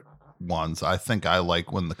favorite ones. I think I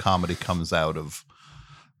like when the comedy comes out of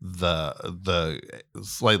the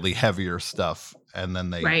slightly heavier stuff, and then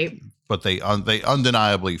they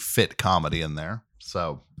undeniably fit comedy in there.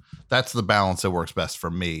 So that's the balance that works best for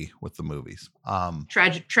me with the movies.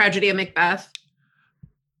 Tragedy of Macbeth.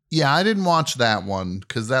 Yeah, I didn't watch that one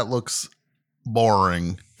because that looks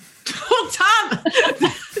boring.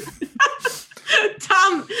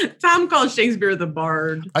 Tom calls Shakespeare the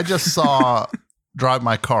Bard. I just saw Drive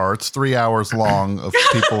My Car. It's 3 hours long of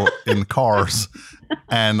people in cars,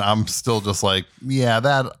 and I'm still just I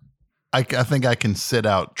think I can sit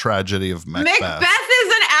out Tragedy of Macbeth. Macbeth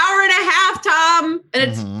is an hour and a half, Tom, and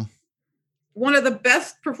it's one of the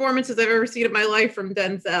best performances I've ever seen in my life from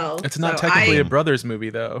Denzel. It's not technically a brothers movie,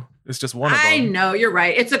 though. It's just one of them. I know, you're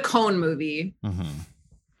right. It's a Coen movie. Mm-hmm.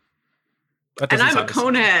 And I'm a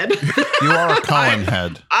Coen head. You are a Coen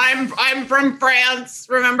head. I'm from France,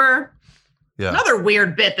 remember? Yeah. Another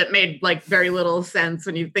weird bit that made very little sense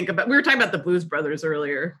when you think about. We were talking about the Blues Brothers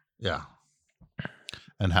earlier. Yeah.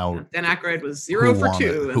 And how Dan Aykroyd was 0 for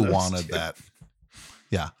 2. Who wanted that?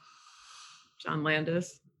 Yeah. John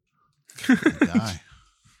Landis. Good guy.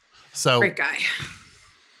 Great guy.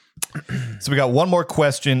 So we got one more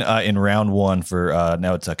question in round 1 for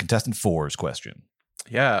now. It's contestant 4's question.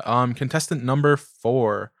 Yeah. Contestant number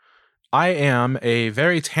 4. I am a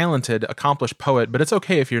very talented, accomplished poet, but it's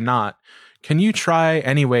okay if you're not. Can you try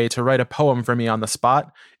anyway to write a poem for me on the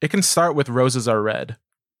spot? It can start with Roses Are Red.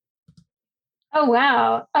 Oh,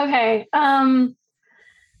 wow. Okay.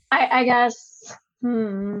 I guess.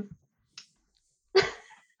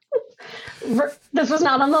 This was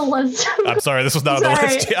not on the list. I'm sorry. This was not on the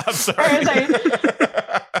list. Yeah, I'm sorry.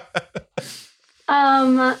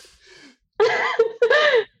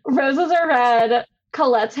 Roses are red.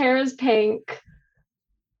 Colette's hair is pink.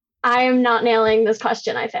 I am not nailing this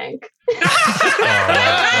question, I think.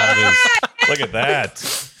 Look at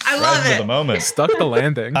that. I love it. The moment. Stuck the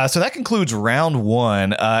landing. So that concludes round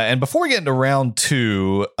 1. And before we get into round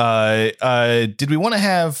 2, did we want to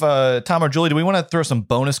have Tom or Julie? Do we want to throw some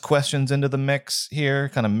bonus questions into the mix here?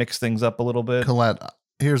 Kind of mix things up a little bit. Colette,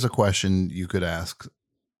 here's a question you could ask.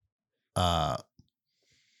 I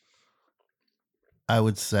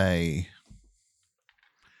would say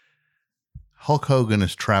Hulk Hogan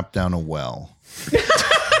is trapped down a well.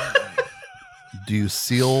 Do you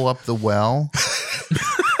seal up the well?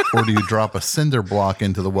 Or do you drop a cinder block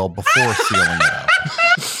into the well before sealing it up?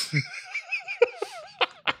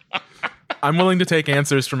 I'm willing to take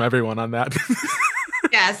answers from everyone on that.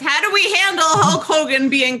 Yes. How do we handle Hulk Hogan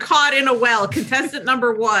being caught in a well? Contestant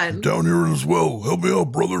number 1. Down here as well. Help me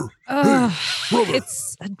out, brother. Brother. Brother.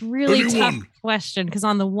 It's a really tough question because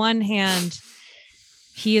on the one hand,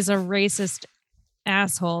 he is a racist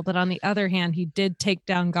asshole, but on the other hand, he did take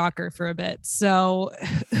down Gawker for a bit. So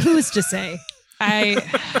who's to say?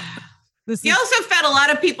 He also fed a lot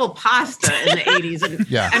of people pasta in the 80s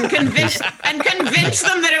and convinced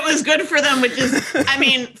them that it was good for them, which is, I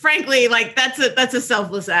mean, frankly, like that's a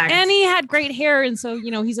selfless act. And he had great hair, and so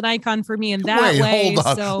he's an icon for me in that way. Hold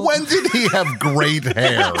on. So When did he have great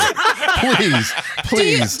hair?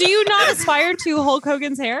 Please. Do you not aspire to Hulk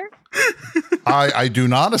Hogan's hair? I do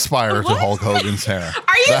not aspire to Hulk Hogan's hair.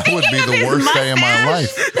 That would be the worst day of my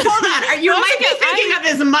life. Hold on. You might be thinking of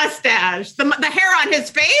his mustache, the hair on his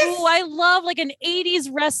face. Oh, I love like an 80s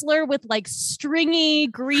wrestler with like stringy,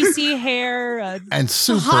 greasy hair. And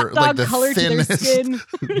super, hot dog like the color to their skin.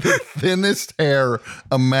 the thinnest hair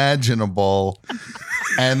imaginable.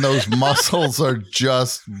 And those muscles are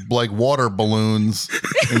just like water balloons. The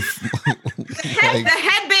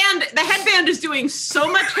headband is doing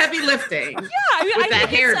so much heavy lifting. Yeah, I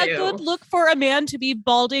think it's a good look for a man to be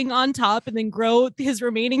balding on top and then grow his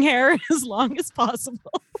remaining hair as long as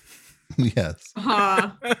possible. Yes.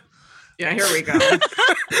 Yeah, here we go.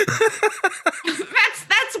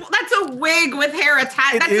 That's a wig with hair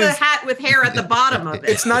attached. That's a hat with hair at the bottom of it.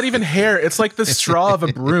 It's not even hair. It's like the straw of a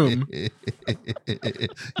broom.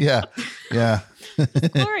 Yeah.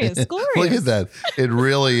 Glorious. Look at that. It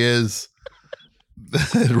really is.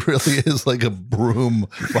 It really is like a broom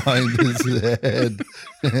behind his head.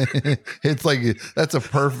 It's like that's a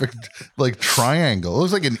perfect like triangle. It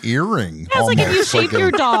looks like an earring. Yeah, it's like if you shaved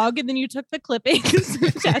your dog and then you took the clippings and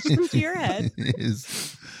attached them to your head.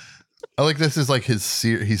 I like this is like he's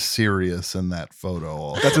serious in that photo.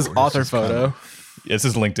 Also, that's his author photo. It's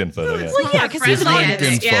his LinkedIn photo. Yeah. Well, yeah, because his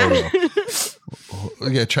LinkedIn photo.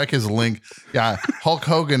 Yeah, check his link. Yeah, Hulk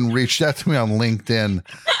Hogan reached out to me on LinkedIn.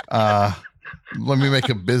 Let me make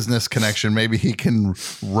a business connection. Maybe he can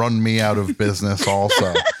run me out of business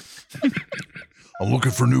also. I'm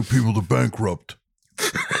looking for new people to bankrupt.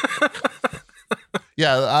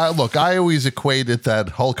 Yeah, I always equated that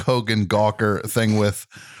Hulk Hogan Gawker thing with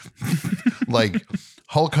like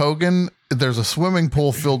Hulk Hogan, there's a swimming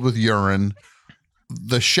pool filled with urine.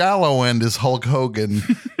 The shallow end is Hulk Hogan.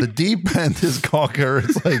 The deep end is Gawker.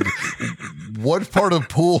 It's like, what part of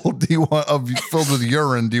pool do you want filled with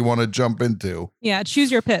urine do you want to jump into? Yeah, choose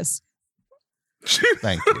your piss.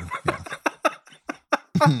 Thank you. Yeah.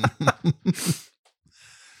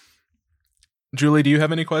 Julie, do you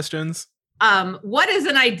have any questions? What is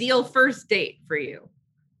an ideal first date for you?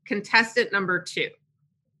 Contestant number 2.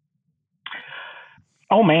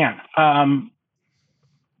 Oh man,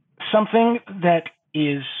 something that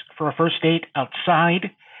is for a first date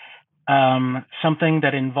outside, something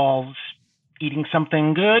that involves eating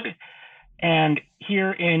something good. And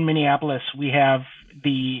here in Minneapolis, we have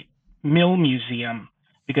the Mill Museum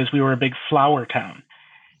because we were a big flour town.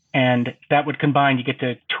 And that would combine, you get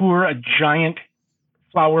to tour a giant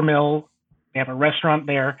flour mill. They have a restaurant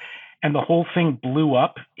there. And the whole thing blew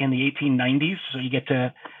up in the 1890s. So you get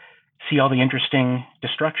to see all the interesting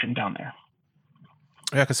destruction down there.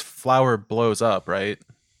 Yeah, because flour blows up, right?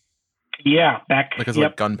 Yeah, back like it's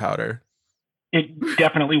like gunpowder. It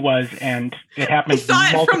definitely was, and it happened. They saw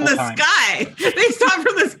it from the times. sky. They saw it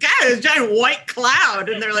from the sky. This giant white cloud,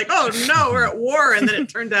 and they're like, "Oh no, we're at war!" And then it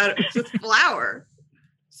turned out it was just flour.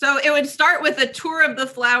 So it would start with a tour of the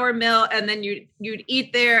flour mill, and then you'd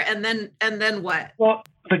eat there, and then what? Well,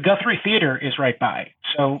 the Guthrie Theater is right by,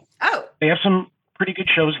 so they have some pretty good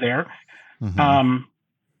shows there. Mm-hmm.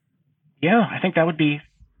 Yeah, I think that would be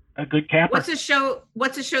a good capper. What's a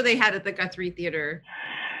show they had at the Guthrie Theater?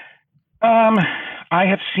 I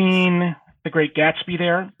have seen The Great Gatsby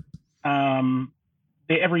there.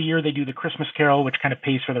 Every year they do the Christmas Carol, which kind of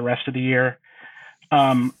pays for the rest of the year.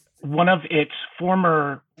 One of its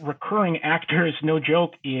former recurring actors, no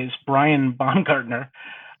joke, is Brian Baumgartner.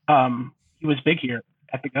 He was big here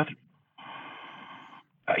at the Guthrie.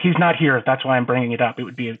 He's not here. That's why I'm bringing it up. It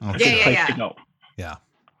would be a good place to go. Yeah.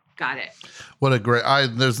 Got it. What a great!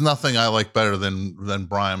 There's nothing I like better than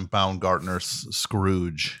Brian Baumgartner's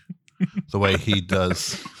Scrooge, the way he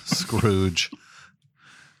does Scrooge.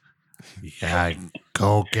 Yeah,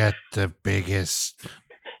 go get the biggest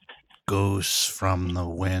goose from the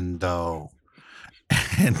window,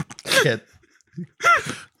 and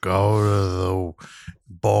go to the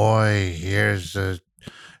boy. Here's a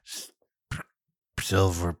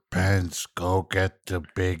Silver Pants, go get the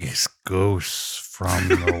biggest goose from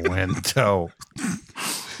the window.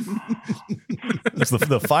 That's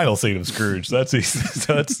the final scene of Scrooge. That's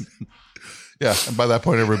easy. Yeah, and by that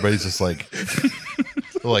point, everybody's just like,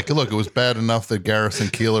 look, it was bad enough that Garrison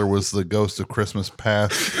Keillor was the ghost of Christmas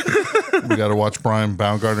Past. We got to watch Brian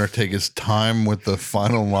Baumgartner take his time with the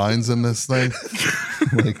final lines in this thing.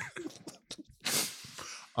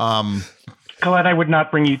 Colette, I would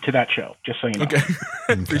not bring you to that show, just so you know. Okay.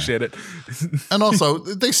 Appreciate it. And also,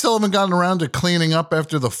 they still haven't gotten around to cleaning up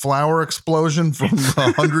after the flower explosion from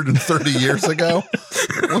 130 years ago.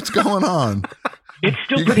 What's going on? It's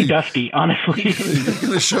still pretty dusty, honestly. You're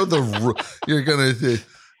going to show you're going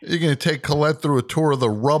to take Colette through a tour of the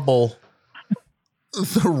rubble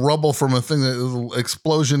from a thing that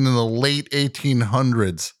explosion in the late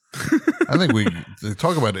 1800s. I think they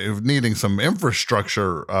talk about it needing some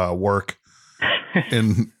infrastructure work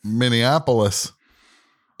in Minneapolis.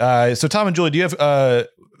 So Tom and Julie, do you have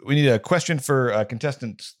we need a question for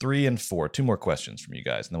contestants 3 and 4. 2 more questions from you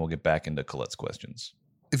guys, and then we'll get back into Colette's questions.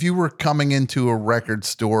 If you were coming into a record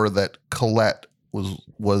store that Colette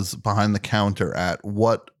was behind the counter at,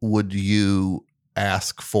 what would you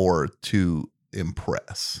ask for to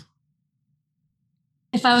impress?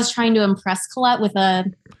 If I was trying to impress Colette with a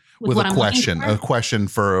question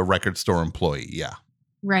for a record store employee, yeah.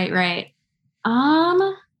 Right.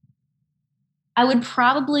 I would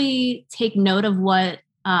probably take note of what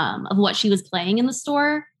she was playing in the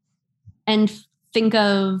store and think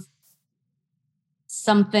of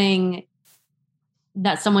something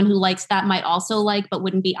that someone who likes that might also like, but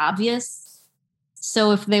wouldn't be obvious.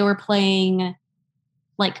 So if they were playing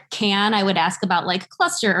like Can, I would ask about like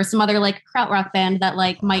Cluster or some other like krautrock band that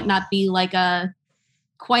like might not be like a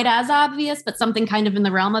quite as obvious, but something kind of in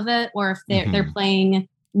the realm of it. Or if they're playing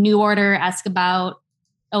New Order, ask about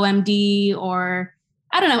OMD, or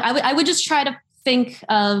I don't know. I would just try to think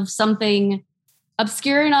of something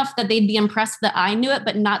obscure enough that they'd be impressed that I knew it,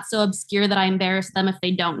 but not so obscure that I embarrass them if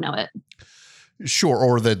they don't know it. Sure,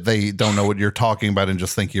 or that they don't know what you're talking about and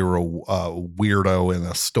just think you're a weirdo in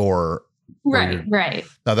a store. Right.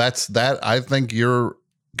 Now that I think you're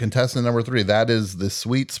contestant number 3. That is the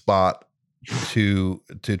sweet spot to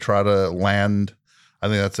try to land. I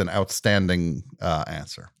think that's an outstanding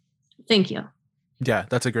answer. Thank you. Yeah,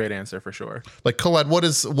 that's a great answer for sure. Like Colette, what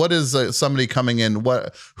is somebody coming in?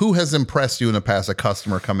 Who has impressed you in the past? A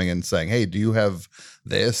customer coming in saying, "Hey, do you have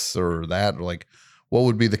this or that?" Or like, what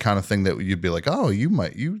would be the kind of thing that you'd be like, "Oh,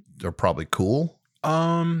 you are probably cool."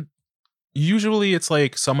 Usually it's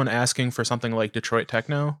like someone asking for something like Detroit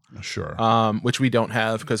techno. Sure. Which we don't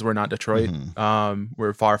have because we're not Detroit.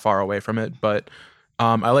 We're far, far away from it. But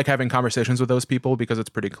I like having conversations with those people because it's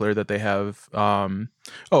pretty clear that they have.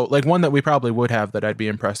 Like one that we probably would have that I'd be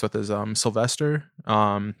impressed with is Sylvester.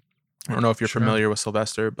 I don't know if you're familiar with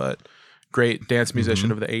Sylvester, but great dance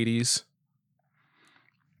musician of the 80s.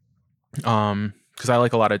 Because I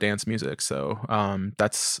like a lot of dance music, so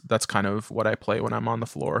that's kind of what I play when I'm on the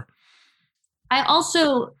floor. I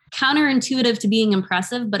also counterintuitive to being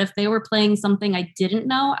impressive, but if they were playing something I didn't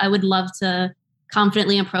know, I would love to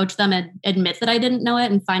confidently approach them and admit that I didn't know it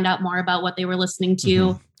and find out more about what they were listening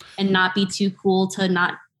to and not be too cool to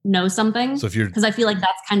not know something. So if you're, because I feel like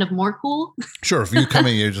that's kind of more cool. Sure. If you come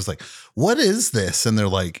in, you're just like, what is this? And they're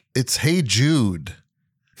like, it's Hey Jude.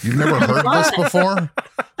 You've never heard this before?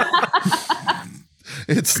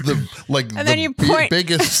 It's the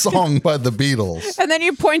biggest song by the Beatles. And then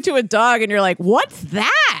you point to a dog and you're like, what's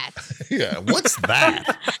that? Yeah, what's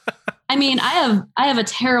that? I mean, I have a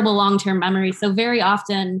terrible long-term memory. So very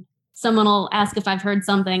often someone will ask if I've heard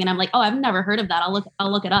something and I'm like, oh, I've never heard of that.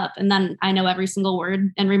 I'll look it up. And then I know every single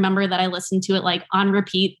word and remember that I listened to it like on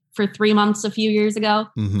repeat for 3 months a few years ago.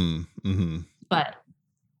 But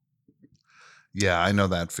yeah, I know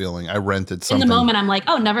that feeling. I rented something. In the moment, I'm like,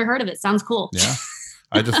 oh, never heard of it. Sounds cool. Yeah.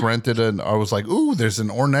 I just rented it. I was like, ooh, there's an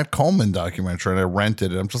Ornette Coleman documentary. And I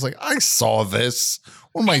rented it. I'm just like, I saw this.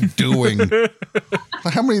 What am I doing?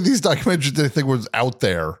 How many of these documentaries did I think was out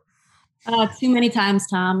there? Too many times,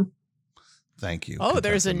 Tom. Thank you. Oh,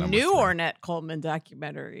 there's a new Ornette Coleman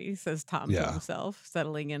documentary, says Tom to himself,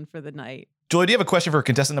 settling in for the night. Julie, do you have a question for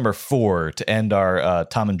contestant number 4 to end our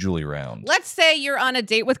Tom and Julie round? Let's say you're on a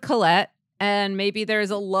date with Colette. And maybe there's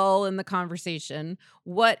a lull in the conversation.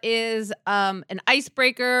 What is an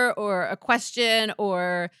icebreaker or a question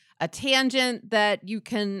or a tangent that you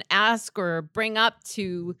can ask or bring up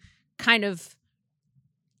to kind of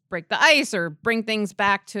break the ice or bring things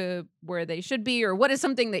back to where they should be? Or what is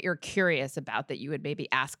something that you're curious about that you would maybe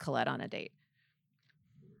ask Colette on a date?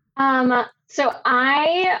 So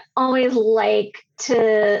I always like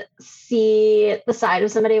to see the side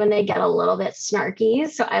of somebody when they get a little bit snarky.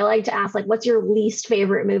 So I like to ask, like, what's your least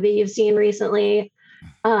favorite movie you've seen recently?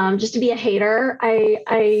 Just to be a hater.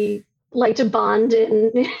 I like to bond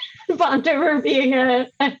over being a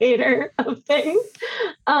hater of things.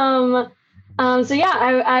 So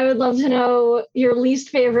yeah, I would love to know your least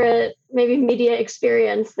favorite, maybe media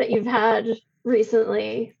experience that you've had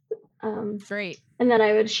recently. Great. And then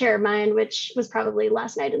I would share mine, which was probably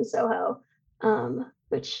Last Night in Soho,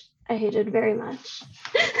 which I hated very much.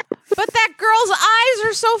 But that girl's eyes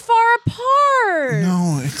are so far apart.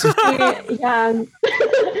 No, it's yeah.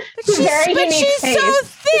 She's so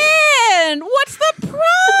thin. What's the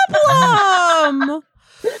problem?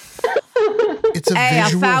 It's a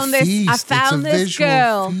visual feast. I found It's a this visual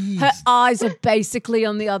girl. feast. Her eyes are basically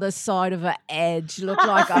on the other side of her edge. Look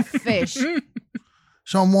like a fish.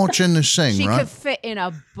 So I'm watching this thing, She right? could fit in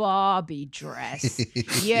a Barbie dress.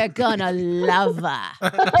 You're gonna love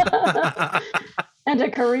her. And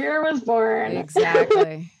a career was born.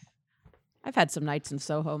 Exactly. I've had some nights in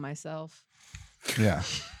Soho myself. Yeah.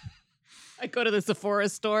 I go to the Sephora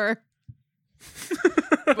store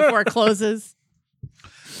before it closes.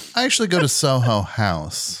 I actually go to Soho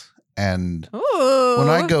House, and Ooh. when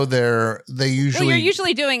I go there, they usually. Well, you're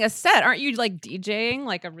usually doing a set, aren't you? Like DJing,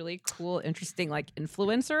 like a really cool, interesting, like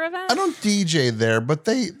influencer event. I don't DJ there, but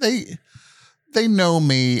they know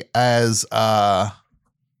me as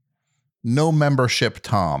No Membership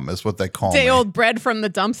Tom is what they call Day me. old bread from the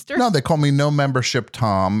dumpster. No, they call me No Membership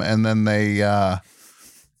Tom, and then they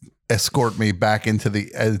escort me back into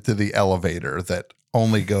the elevator that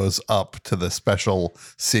only goes up to the special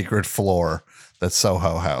secret floor that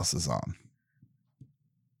Soho House is on.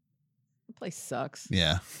 The place sucks.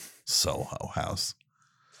 Yeah, Soho House.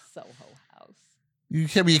 Soho House. You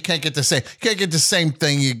can't get the same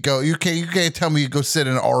thing. You can't tell me you go sit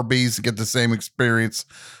in Arby's and get the same experience.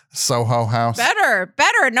 Soho House. Better.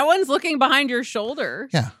 No one's looking behind your shoulder.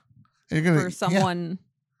 Yeah, you're gonna for someone.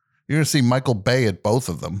 You're gonna see Michael Bay at both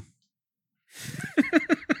of them.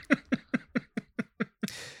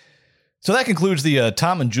 So that concludes the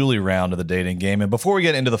Tom and Julie round of the dating game. And before we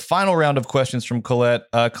get into the final round of questions from Colette,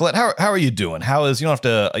 Colette, how are you doing? You don't have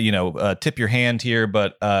to, tip your hand here,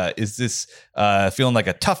 but is this feeling like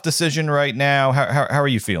a tough decision right now? How are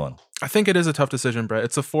you feeling? I think it is a tough decision, Brett.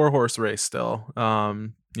 It's a 4-horse race still.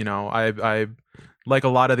 I like a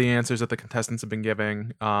lot of the answers that the contestants have been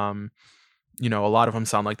giving. A lot of them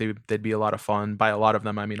sound like they'd be a lot of fun. By a lot of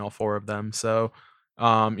them, I mean all 4 of them. So,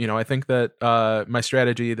 I think that my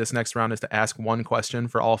strategy this next round is to ask one question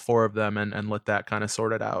for all 4 of them and let that kind of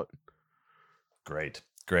sort it out. Great.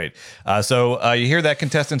 So you hear that,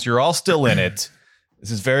 contestants? You're all still in it. This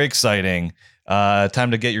is very exciting. Time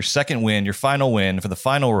to get your second win, your final win for the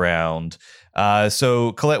final round.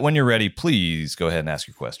 So Colette, when you're ready, please go ahead and ask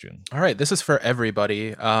your question. All right. This is for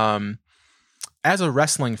everybody. As a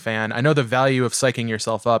wrestling fan, I know the value of psyching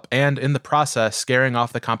yourself up and in the process, scaring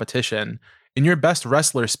off the competition. In your best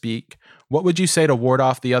wrestler speak, what would you say to ward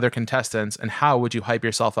off the other contestants, and how would you hype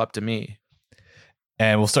yourself up to me?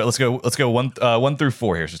 And we'll start. Let's go 1 through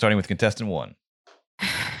 4 here. So starting with contestant 1.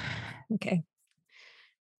 Okay.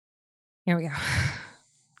 Here we go.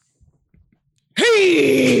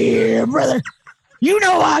 Hey, brother. You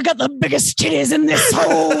know I got the biggest titties in this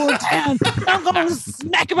whole town. I'm going to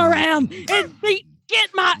smack them around and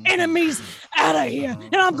get my enemies out of here.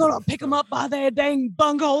 And I'm going to pick them up by their dang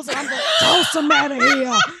bungholes and I'm going to toss them out of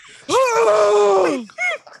here.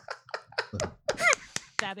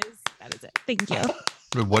 That is it. Thank you.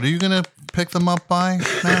 What are you going to pick them up by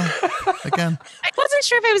now? Again? I wasn't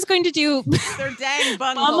sure if I was going to do their dang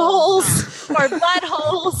bumholes or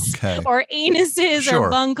buttholes or anuses or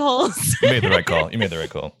bungholes. You made the right call.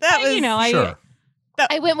 That was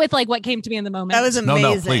I went with like what came to me in the moment. That was amazing.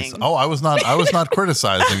 No, please. Oh, I was not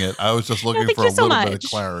criticizing it. I was just looking for a little bit of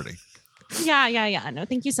clarity. Yeah. No,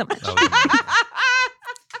 thank you so much.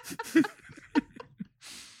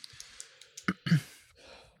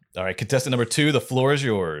 All right, contestant number 2, the floor is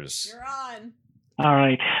yours. You're on. All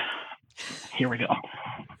right. Here we go.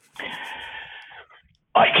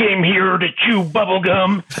 I came here to chew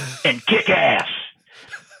bubblegum and kick ass.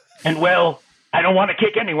 And well, I don't want to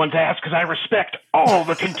kick anyone's ass because I respect all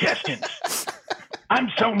the contestants. I'm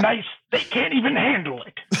so nice, they can't even handle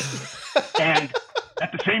it. And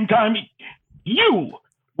at the same time, you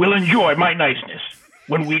will enjoy my niceness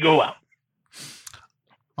when we go out.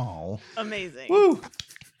 Oh. Amazing. Woo.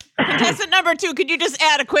 Contestant number 2, could you just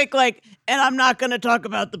add a quick, and I'm not going to talk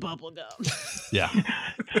about the bubble gum. Yeah.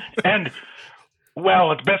 And,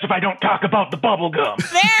 well, it's best if I don't talk about the bubble gum.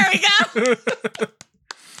 There we go.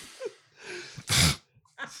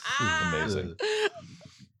 Amazing.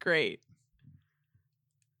 Great.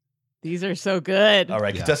 These are so good. All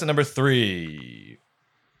right, contestant number 3.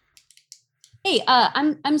 Hey,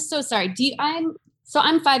 I'm so sorry. I'm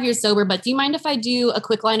 5 years sober, but do you mind if I do a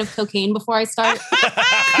quick line of cocaine before I start?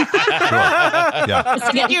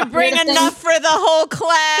 Yeah. Did you bring enough for the whole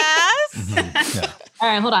class? Yeah. All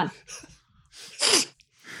right, hold on.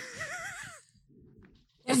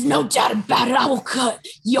 There's no doubt about it. I will cut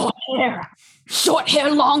your hair. Short hair,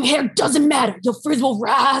 long hair, doesn't matter. Your frizz will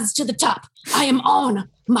rise to the top. I am on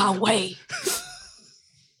my way.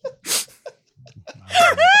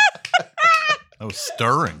 That was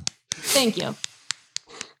stirring. Thank you.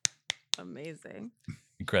 Amazing.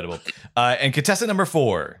 Incredible. And contestant number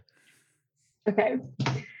 4. Okay.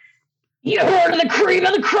 You heard of the cream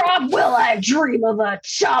of the crop? Well, I dream of a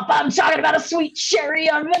chop. I'm talking about a sweet cherry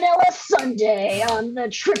on vanilla sundae on the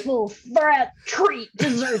triple threat treat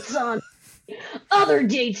desserts on. Other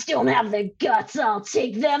dates don't have the guts. I'll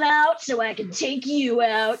take them out so I can take you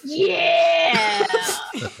out. Yeah.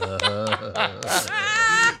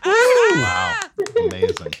 Wow.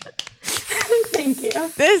 Amazing. Thank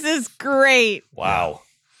you. This is great. Wow.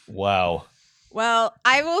 Well,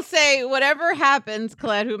 I will say, whatever happens,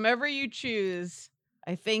 Colette, whomever you choose,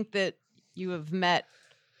 I think that you have met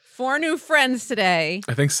 4 new friends today.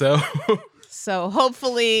 I think so. So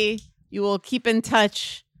hopefully you will keep in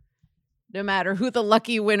touch no matter who the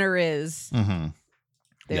lucky winner is. Mm-hmm.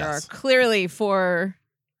 There are clearly 4,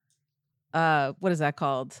 what is that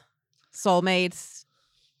called? Soulmates?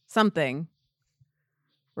 Something.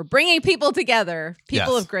 We're bringing people together,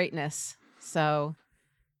 people of greatness. So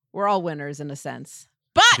we're all winners in a sense.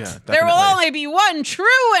 But there will only be one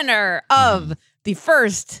true winner of the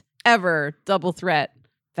first ever Double Threat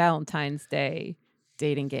Valentine's Day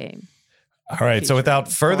dating game. All right. So without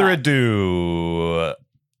further ado,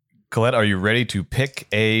 Colette, are you ready to pick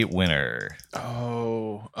a winner?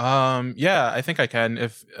 Oh, yeah, I think I can.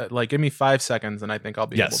 If give me 5 seconds, and I think I'll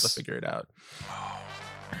be able to figure it out.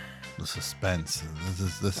 The suspense.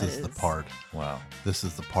 This is the part. Wow. This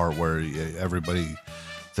is the part where everybody,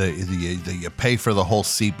 you pay for the whole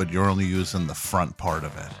seat, but you're only using the front part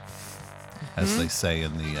of it, as they say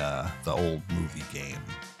in the old movie game.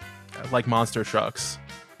 Like monster trucks.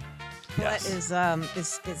 Colette is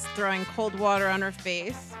throwing cold water on her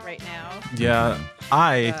face right now. Yeah,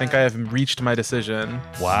 I think I have reached my decision.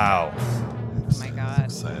 Wow. Oh my God.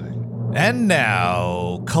 Exciting. And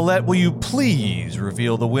now, Colette, will you please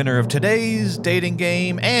reveal the winner of today's dating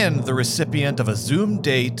game and the recipient of a Zoom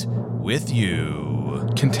date with you?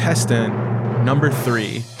 Contestant number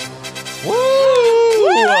 3. Woo!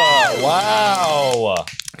 Wow.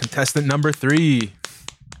 Contestant number 3.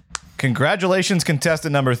 Congratulations,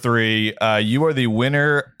 contestant number 3. You are the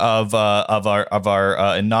winner of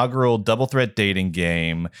our inaugural Double Threat dating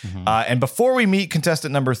game. And before we meet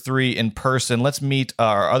contestant number 3 in person, let's meet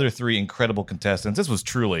our other 3 incredible contestants. This was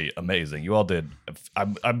truly amazing. You all did.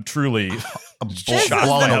 I'm truly shocked.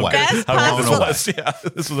 Blown away. Yeah,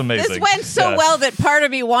 this was amazing. This went so well that part of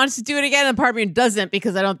me wants to do it again and part of me doesn't,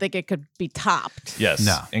 because I don't think it could be topped. Yes.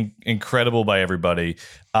 No. Incredible by everybody.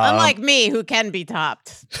 Unlike me, who can be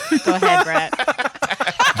topped. Go ahead, Brett.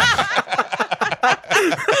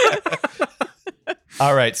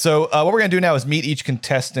 All right. So what we're going to do now is meet each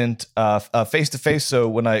contestant face to face. So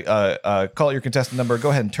when I call out your contestant number,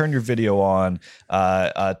 go ahead and turn your video on.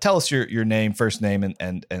 Tell us your name, first name,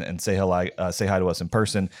 and say hi to us in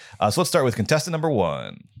person. So let's start with contestant number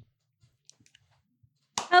 1.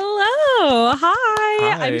 Hello.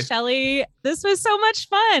 Hi. Hi. I'm Shelly. This was so much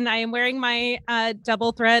fun. I am wearing my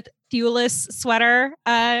Double Threat Fuelless sweater.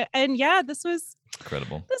 And yeah, this was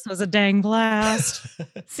incredible. This was a dang blast.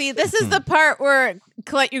 See, this is the part where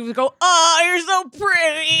Colette, you go, "Oh, you're so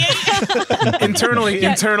pretty." Internally,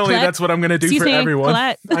 Colette, that's what I'm going to do excuse for me, everyone.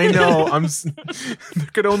 Colette. I know. There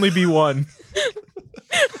could only be one.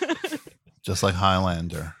 Just like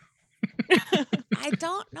Highlander. I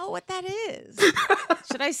don't know what that is.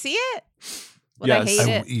 Should I see it? Would Yes. I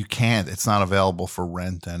hate it? You can't. It's not available for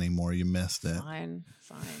rent anymore. You missed it. Fine.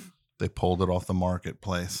 They pulled it off the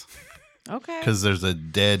marketplace. Okay. Because there's a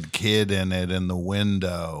dead kid in it in the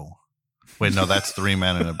window. Wait, no, that's 3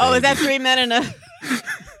 men and a baby. Oh, is that 3 men and a?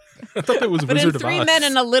 I thought that was But Wizard in of 3 Oz. men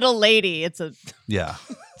and a little lady, it's a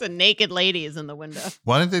naked lady is in the window.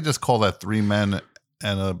 Why didn't they just call that 3 men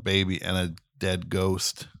and a baby and a dead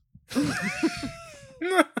ghost?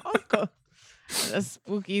 A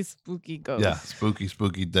spooky ghost. Yeah,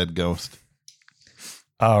 spooky dead ghost.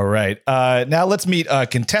 All right. Now let's meet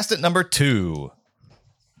contestant number 2.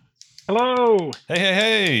 Hello.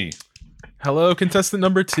 Hey. Hello, contestant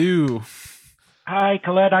number 2. Hi,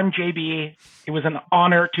 Colette. I'm JB. It was an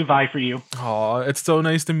honor to vie for you. Oh, it's so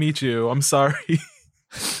nice to meet you. I'm sorry.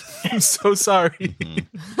 I'm so sorry.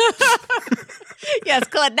 Yes,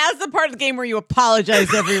 Colette, now's the part of the game where you apologize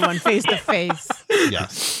to everyone face to face.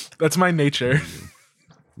 Yes. That's my nature.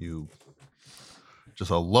 You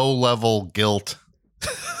just a low level guilt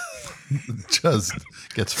just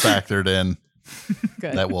gets factored in.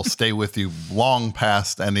 Good. That will stay with you long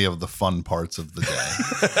past any of the fun parts of the day.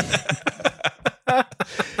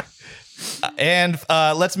 And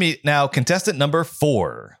let's meet now contestant number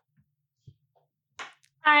 4.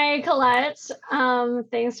 Hi, Colette.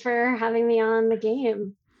 Thanks for having me on the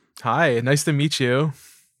game. Hi, nice to meet you.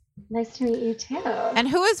 Nice to meet you too. And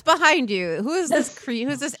who is behind you? Who is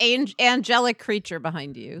who's this angelic creature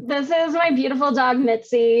behind you? This is my beautiful dog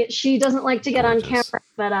Mitzi. She doesn't like to get on camera,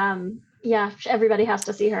 but yeah, everybody has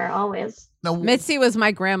to see her always. No, Mitzi was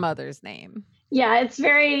my grandmother's name. Yeah, it's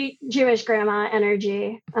very Jewish grandma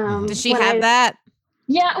energy. Does she have that?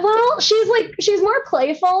 Yeah, well, she's more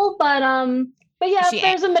playful, but yeah,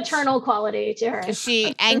 there's a maternal quality to her. Is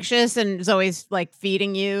she anxious and is always like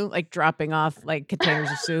feeding you, like dropping off like containers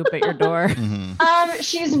of soup at your door? Mm-hmm.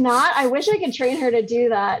 She's not. I wish I could train her to do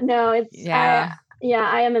that. No, it's I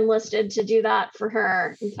am enlisted to do that for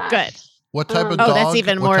her. In fact, good. What type of dog? Oh, that's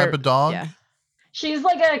even more. What type of dog? Yeah. She's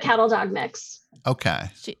like a cattle dog mix. Okay.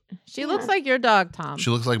 She looks like your dog, Tom. She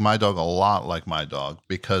looks like my dog, a lot like my dog,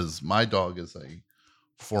 because my dog is a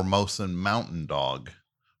Formosan mountain dog,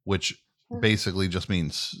 which basically just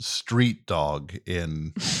means street dog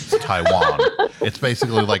in Taiwan. It's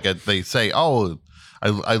basically like they say, oh,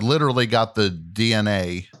 I literally got the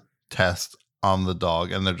DNA test on the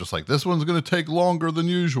dog, and they're just like, this one's going to take longer than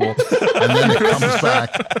usual. And then it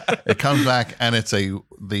comes back and it's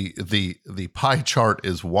the pie chart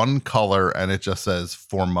is one color and it just says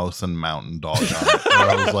Formosan mountain dog on it.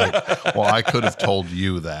 And I was like, well, I could have told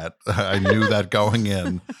you that. I knew that going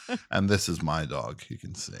in, and this is my dog. You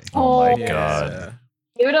can see. Oh my God.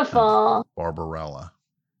 Beautiful. Barbarella.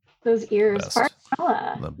 Those ears. Best.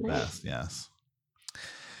 Barbarella. The best, yes.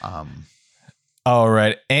 All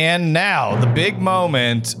right. And now the big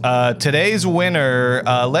moment. Today's winner.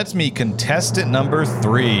 Let's meet contestant number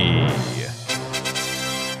 3.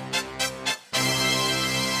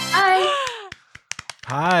 Hi.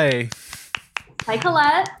 Hi. Hi,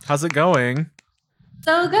 Colette. How's it going?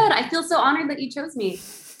 So good. I feel so honored that you chose me.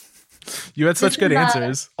 You had such good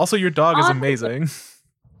answers. Also, your dog is amazing.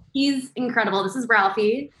 He's incredible. This is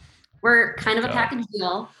Ralphie. We're kind of a package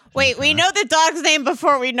deal. Wait, we know the dog's name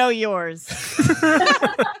before we know yours.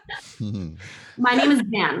 My name is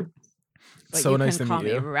Dan. But so nice to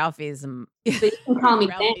meet you. Ralphie's So you can call me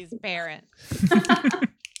Ralphie's parent.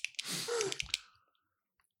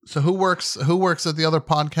 So who works at the other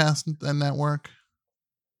podcast and network?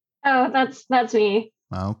 Oh, that's me.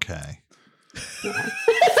 Okay.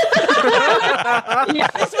 Yeah.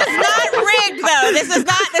 This was not rigged, though. This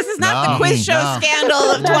is not the quiz show scandal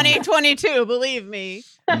of 2022. Believe me.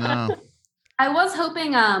 No. I was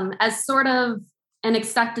hoping, as sort of an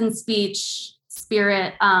acceptance speech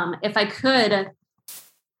spirit, if I could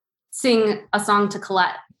sing a song to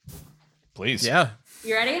Colette. Please. Yeah.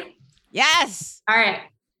 You ready? Yes. All right.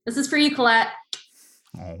 This is for you, Colette.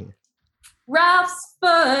 Oh. Ralph's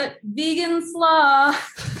foot, vegan slaw.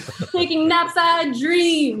 Taking naps, I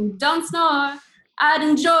dream, don't snore. I'd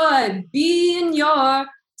enjoy being your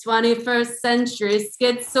 21st century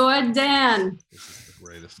schizoid Dan.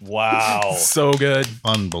 Wow. So good.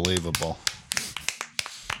 Unbelievable.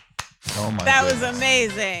 Oh my That goodness. was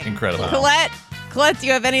amazing. Incredible. Wow. Colette, do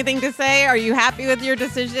you have anything to say? Are you happy with your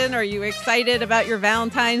decision? Are you excited about your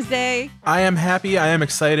Valentine's Day? I am happy. I am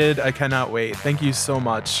excited. I cannot wait. Thank you so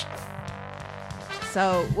much.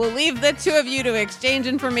 So we'll leave the two of you to exchange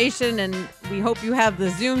information, and we hope you have the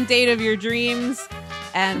Zoom date of your dreams.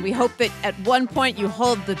 And we hope that at one point you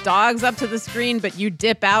hold the dogs up to the screen, but you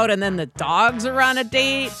dip out and then the dogs are on a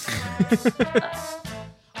date.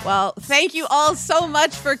 Well, thank you all so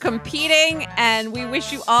much for competing, and we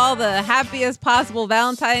wish you all the happiest possible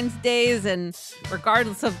Valentine's Days. And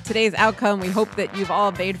regardless of today's outcome, we hope that you've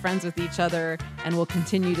all made friends with each other and will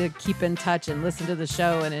continue to keep in touch and listen to the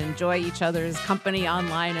show and enjoy each other's company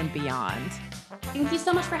online and beyond. Thank you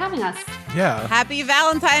so much for having us. Yeah. Happy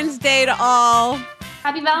Valentine's Day to all.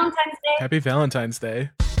 Happy Valentine's Day. Happy Valentine's Day.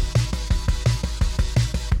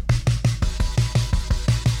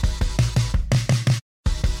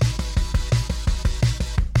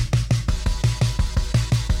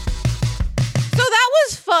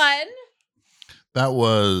 Fun. That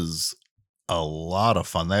was a lot of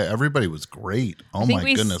fun. Everybody was great. Oh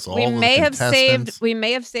my goodness! All we the may have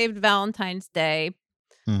contestants. saved Valentine's Day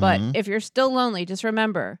But if you're still lonely, just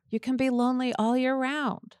remember, you can be lonely all year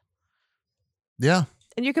round. Yeah.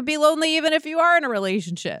 And you could be lonely even if you are in a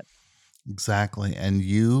relationship. Exactly. And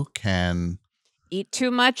you can eat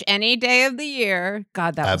too much any day of the year.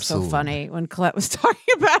 God, that was so funny when Colette was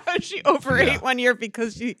talking about how she overate one year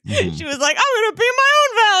because she was like, I'm going to be my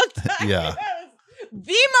own Valentine. Yeah.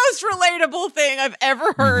 The most relatable thing I've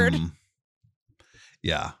ever heard.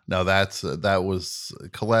 Yeah. No, that was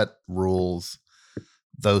Colette rules.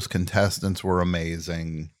 Those contestants were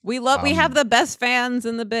amazing. We have the best fans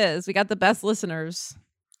in the biz. We got the best listeners.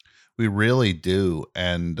 We really do.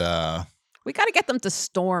 And we got to get them to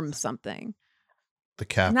storm something. The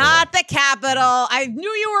Capitol. Not the Capitol. I knew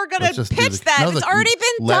you were going to pitch that. It's already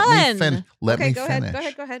been done. Let me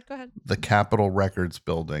finish. Go ahead. The Capitol Records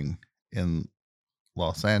building in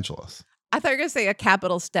Los Angeles. I thought you were going to say a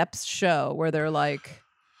Capitol Steps show where they're like,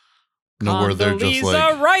 where they're just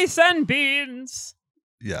like rice and beans.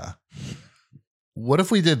 Yeah. What if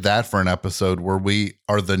we did that for an episode where we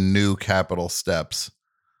are the new Capitol Steps?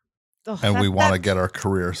 And we want to get our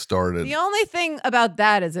career started. The only thing about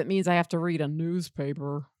that is it means I have to read a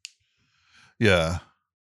newspaper. Yeah.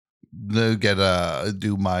 They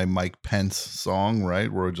do my Mike Pence song,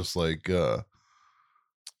 right? Where we're just like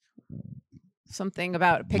something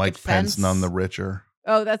about picket Mike fence. Pence, none the richer.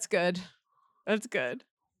 Oh, that's good. That's good.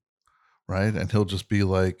 Right? And he'll just be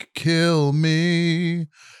like, kill me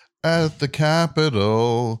at the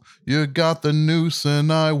Capitol. You got the noose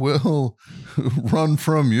and I will run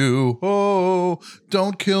from you. Oh,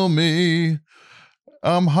 don't kill me.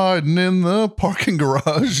 I'm hiding in the parking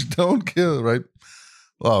garage. Don't kill, right?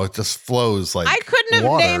 Oh, it just flows like I couldn't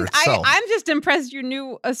have named. itself. I'm just impressed you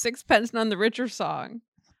knew a Sixpence None the Richer song.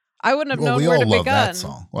 I wouldn't have known we where all to love begin. that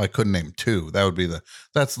song. Well, I couldn't name two. That would be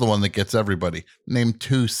that's the one that gets everybody. Name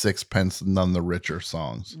two Sixpence None the Richer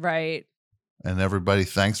songs. Right. And everybody,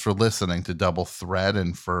 thanks for listening to Double Thread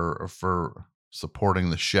and for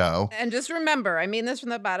supporting the show. And just remember, I mean this from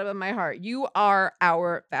the bottom of my heart. You are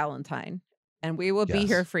our Valentine. And we will be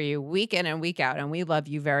here for you week in and week out. And we love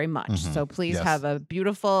you very much. So please have a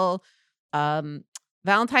beautiful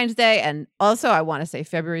Valentine's Day. And also, I want to say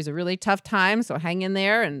February is a really tough time. So hang in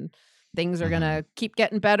there and things are going to keep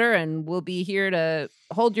getting better. And we'll be here to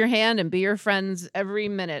hold your hand and be your friends every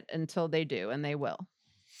minute until they do. And they will.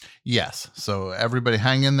 Yes. So everybody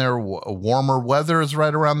hang in there. Warmer weather is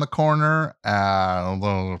right around the corner.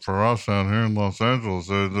 Although for us out here in Los Angeles,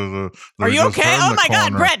 are you okay? Oh my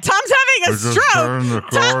God, Brett, Tom's having a stroke.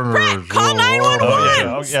 Tom, Brett, call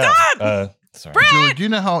 911. Stop. Sorry. Brett! Julie,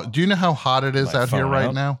 do you know how hot it is out here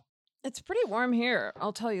right now? It's pretty warm here.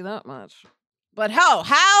 I'll tell you that much. But how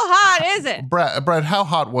hot is it? Brett, how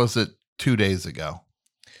hot was it 2 days ago?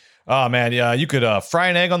 Oh man, yeah, you could fry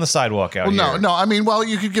an egg on the sidewalk out here. No. I mean, well,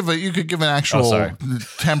 you could give an actual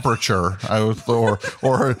temperature,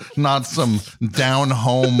 or not some down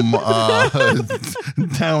home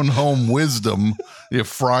wisdom. You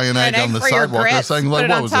fry an egg on the sidewalk. They're saying like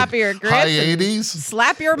what was it? High 80s.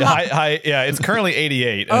 Slap your mom. Yeah, it's currently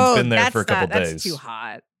 88 and it's been there for a couple days. That's too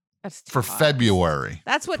hot. That's too for hot. February.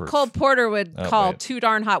 That's what Cole Porter would call too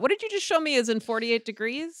darn hot. What did you just show me? Is in 48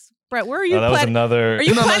 degrees. Brett, where are you? That was another. Are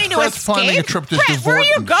you planning to escape? Planning a trip to Brett, where are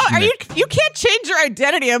you going? You can't change your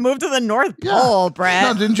identity and move to the North Pole, Brett.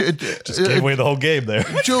 No, didn't you? Just gave away the whole game there.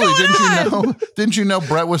 Julie, didn't you know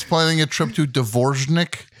Brett was planning a trip to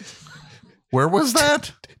Dvorak? Where was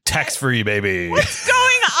that? Tax free, baby. What's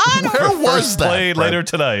going on? Where was that? Played later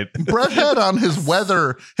tonight. Brett had on his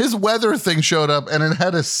weather thing showed up, and it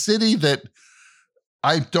had a city that.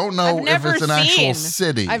 I don't know if it's an actual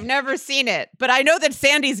city. I've never seen it, but I know that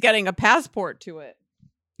Sandy's getting a passport to it.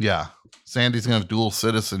 Yeah. Sandy's going to have dual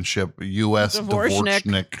citizenship, U.S.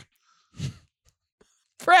 Dvorak.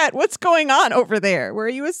 Brett, what's going on over there? Where are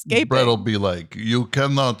you escaping? Brett will be like, you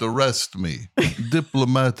cannot arrest me.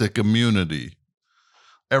 Diplomatic immunity.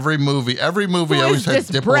 Every movie always had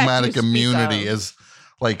diplomatic immunity as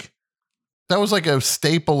like, that was like a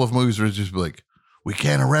staple of movies where it's just like, we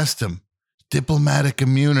can't arrest him. Diplomatic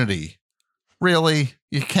immunity. Really?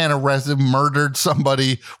 You can't arrest him, murdered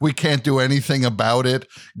somebody. We can't do anything about it.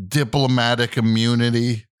 Diplomatic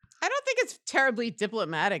immunity. I don't think it's terribly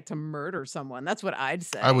diplomatic to murder someone. That's what I'd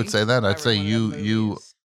say. I would say that. I'd say you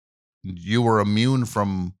were immune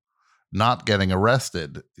from not getting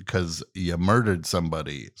arrested because you murdered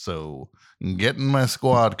somebody. So get in my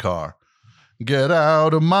squad car. Get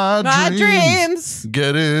out of my dreams.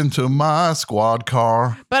 Get into my squad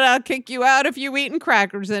car. But I'll kick you out if you eating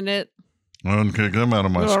crackers in it. I wouldn't kick him out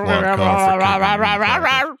of my squad car for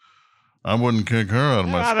kicking I wouldn't kick her out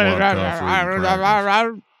of my squad car for eating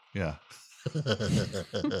crackers. Yeah.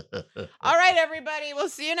 All right, everybody. We'll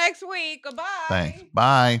see you next week. Goodbye. Thanks.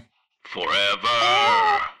 Bye. Forever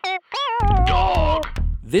Dog.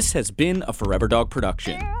 This has been a Forever Dog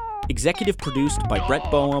production. Executive produced by Brett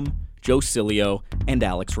Boehm, Joe Cilio, and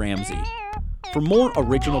Alex Ramsey. For more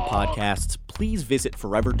original podcasts, please visit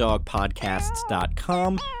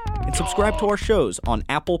foreverdogpodcasts.com and subscribe to our shows on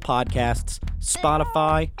Apple Podcasts,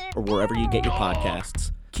 Spotify, or wherever you get your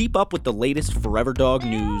podcasts. Keep up with the latest Forever Dog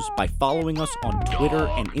news by following us on Twitter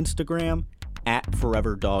and Instagram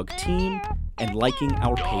 @ForeverDogTeam and liking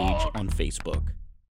our page on Facebook.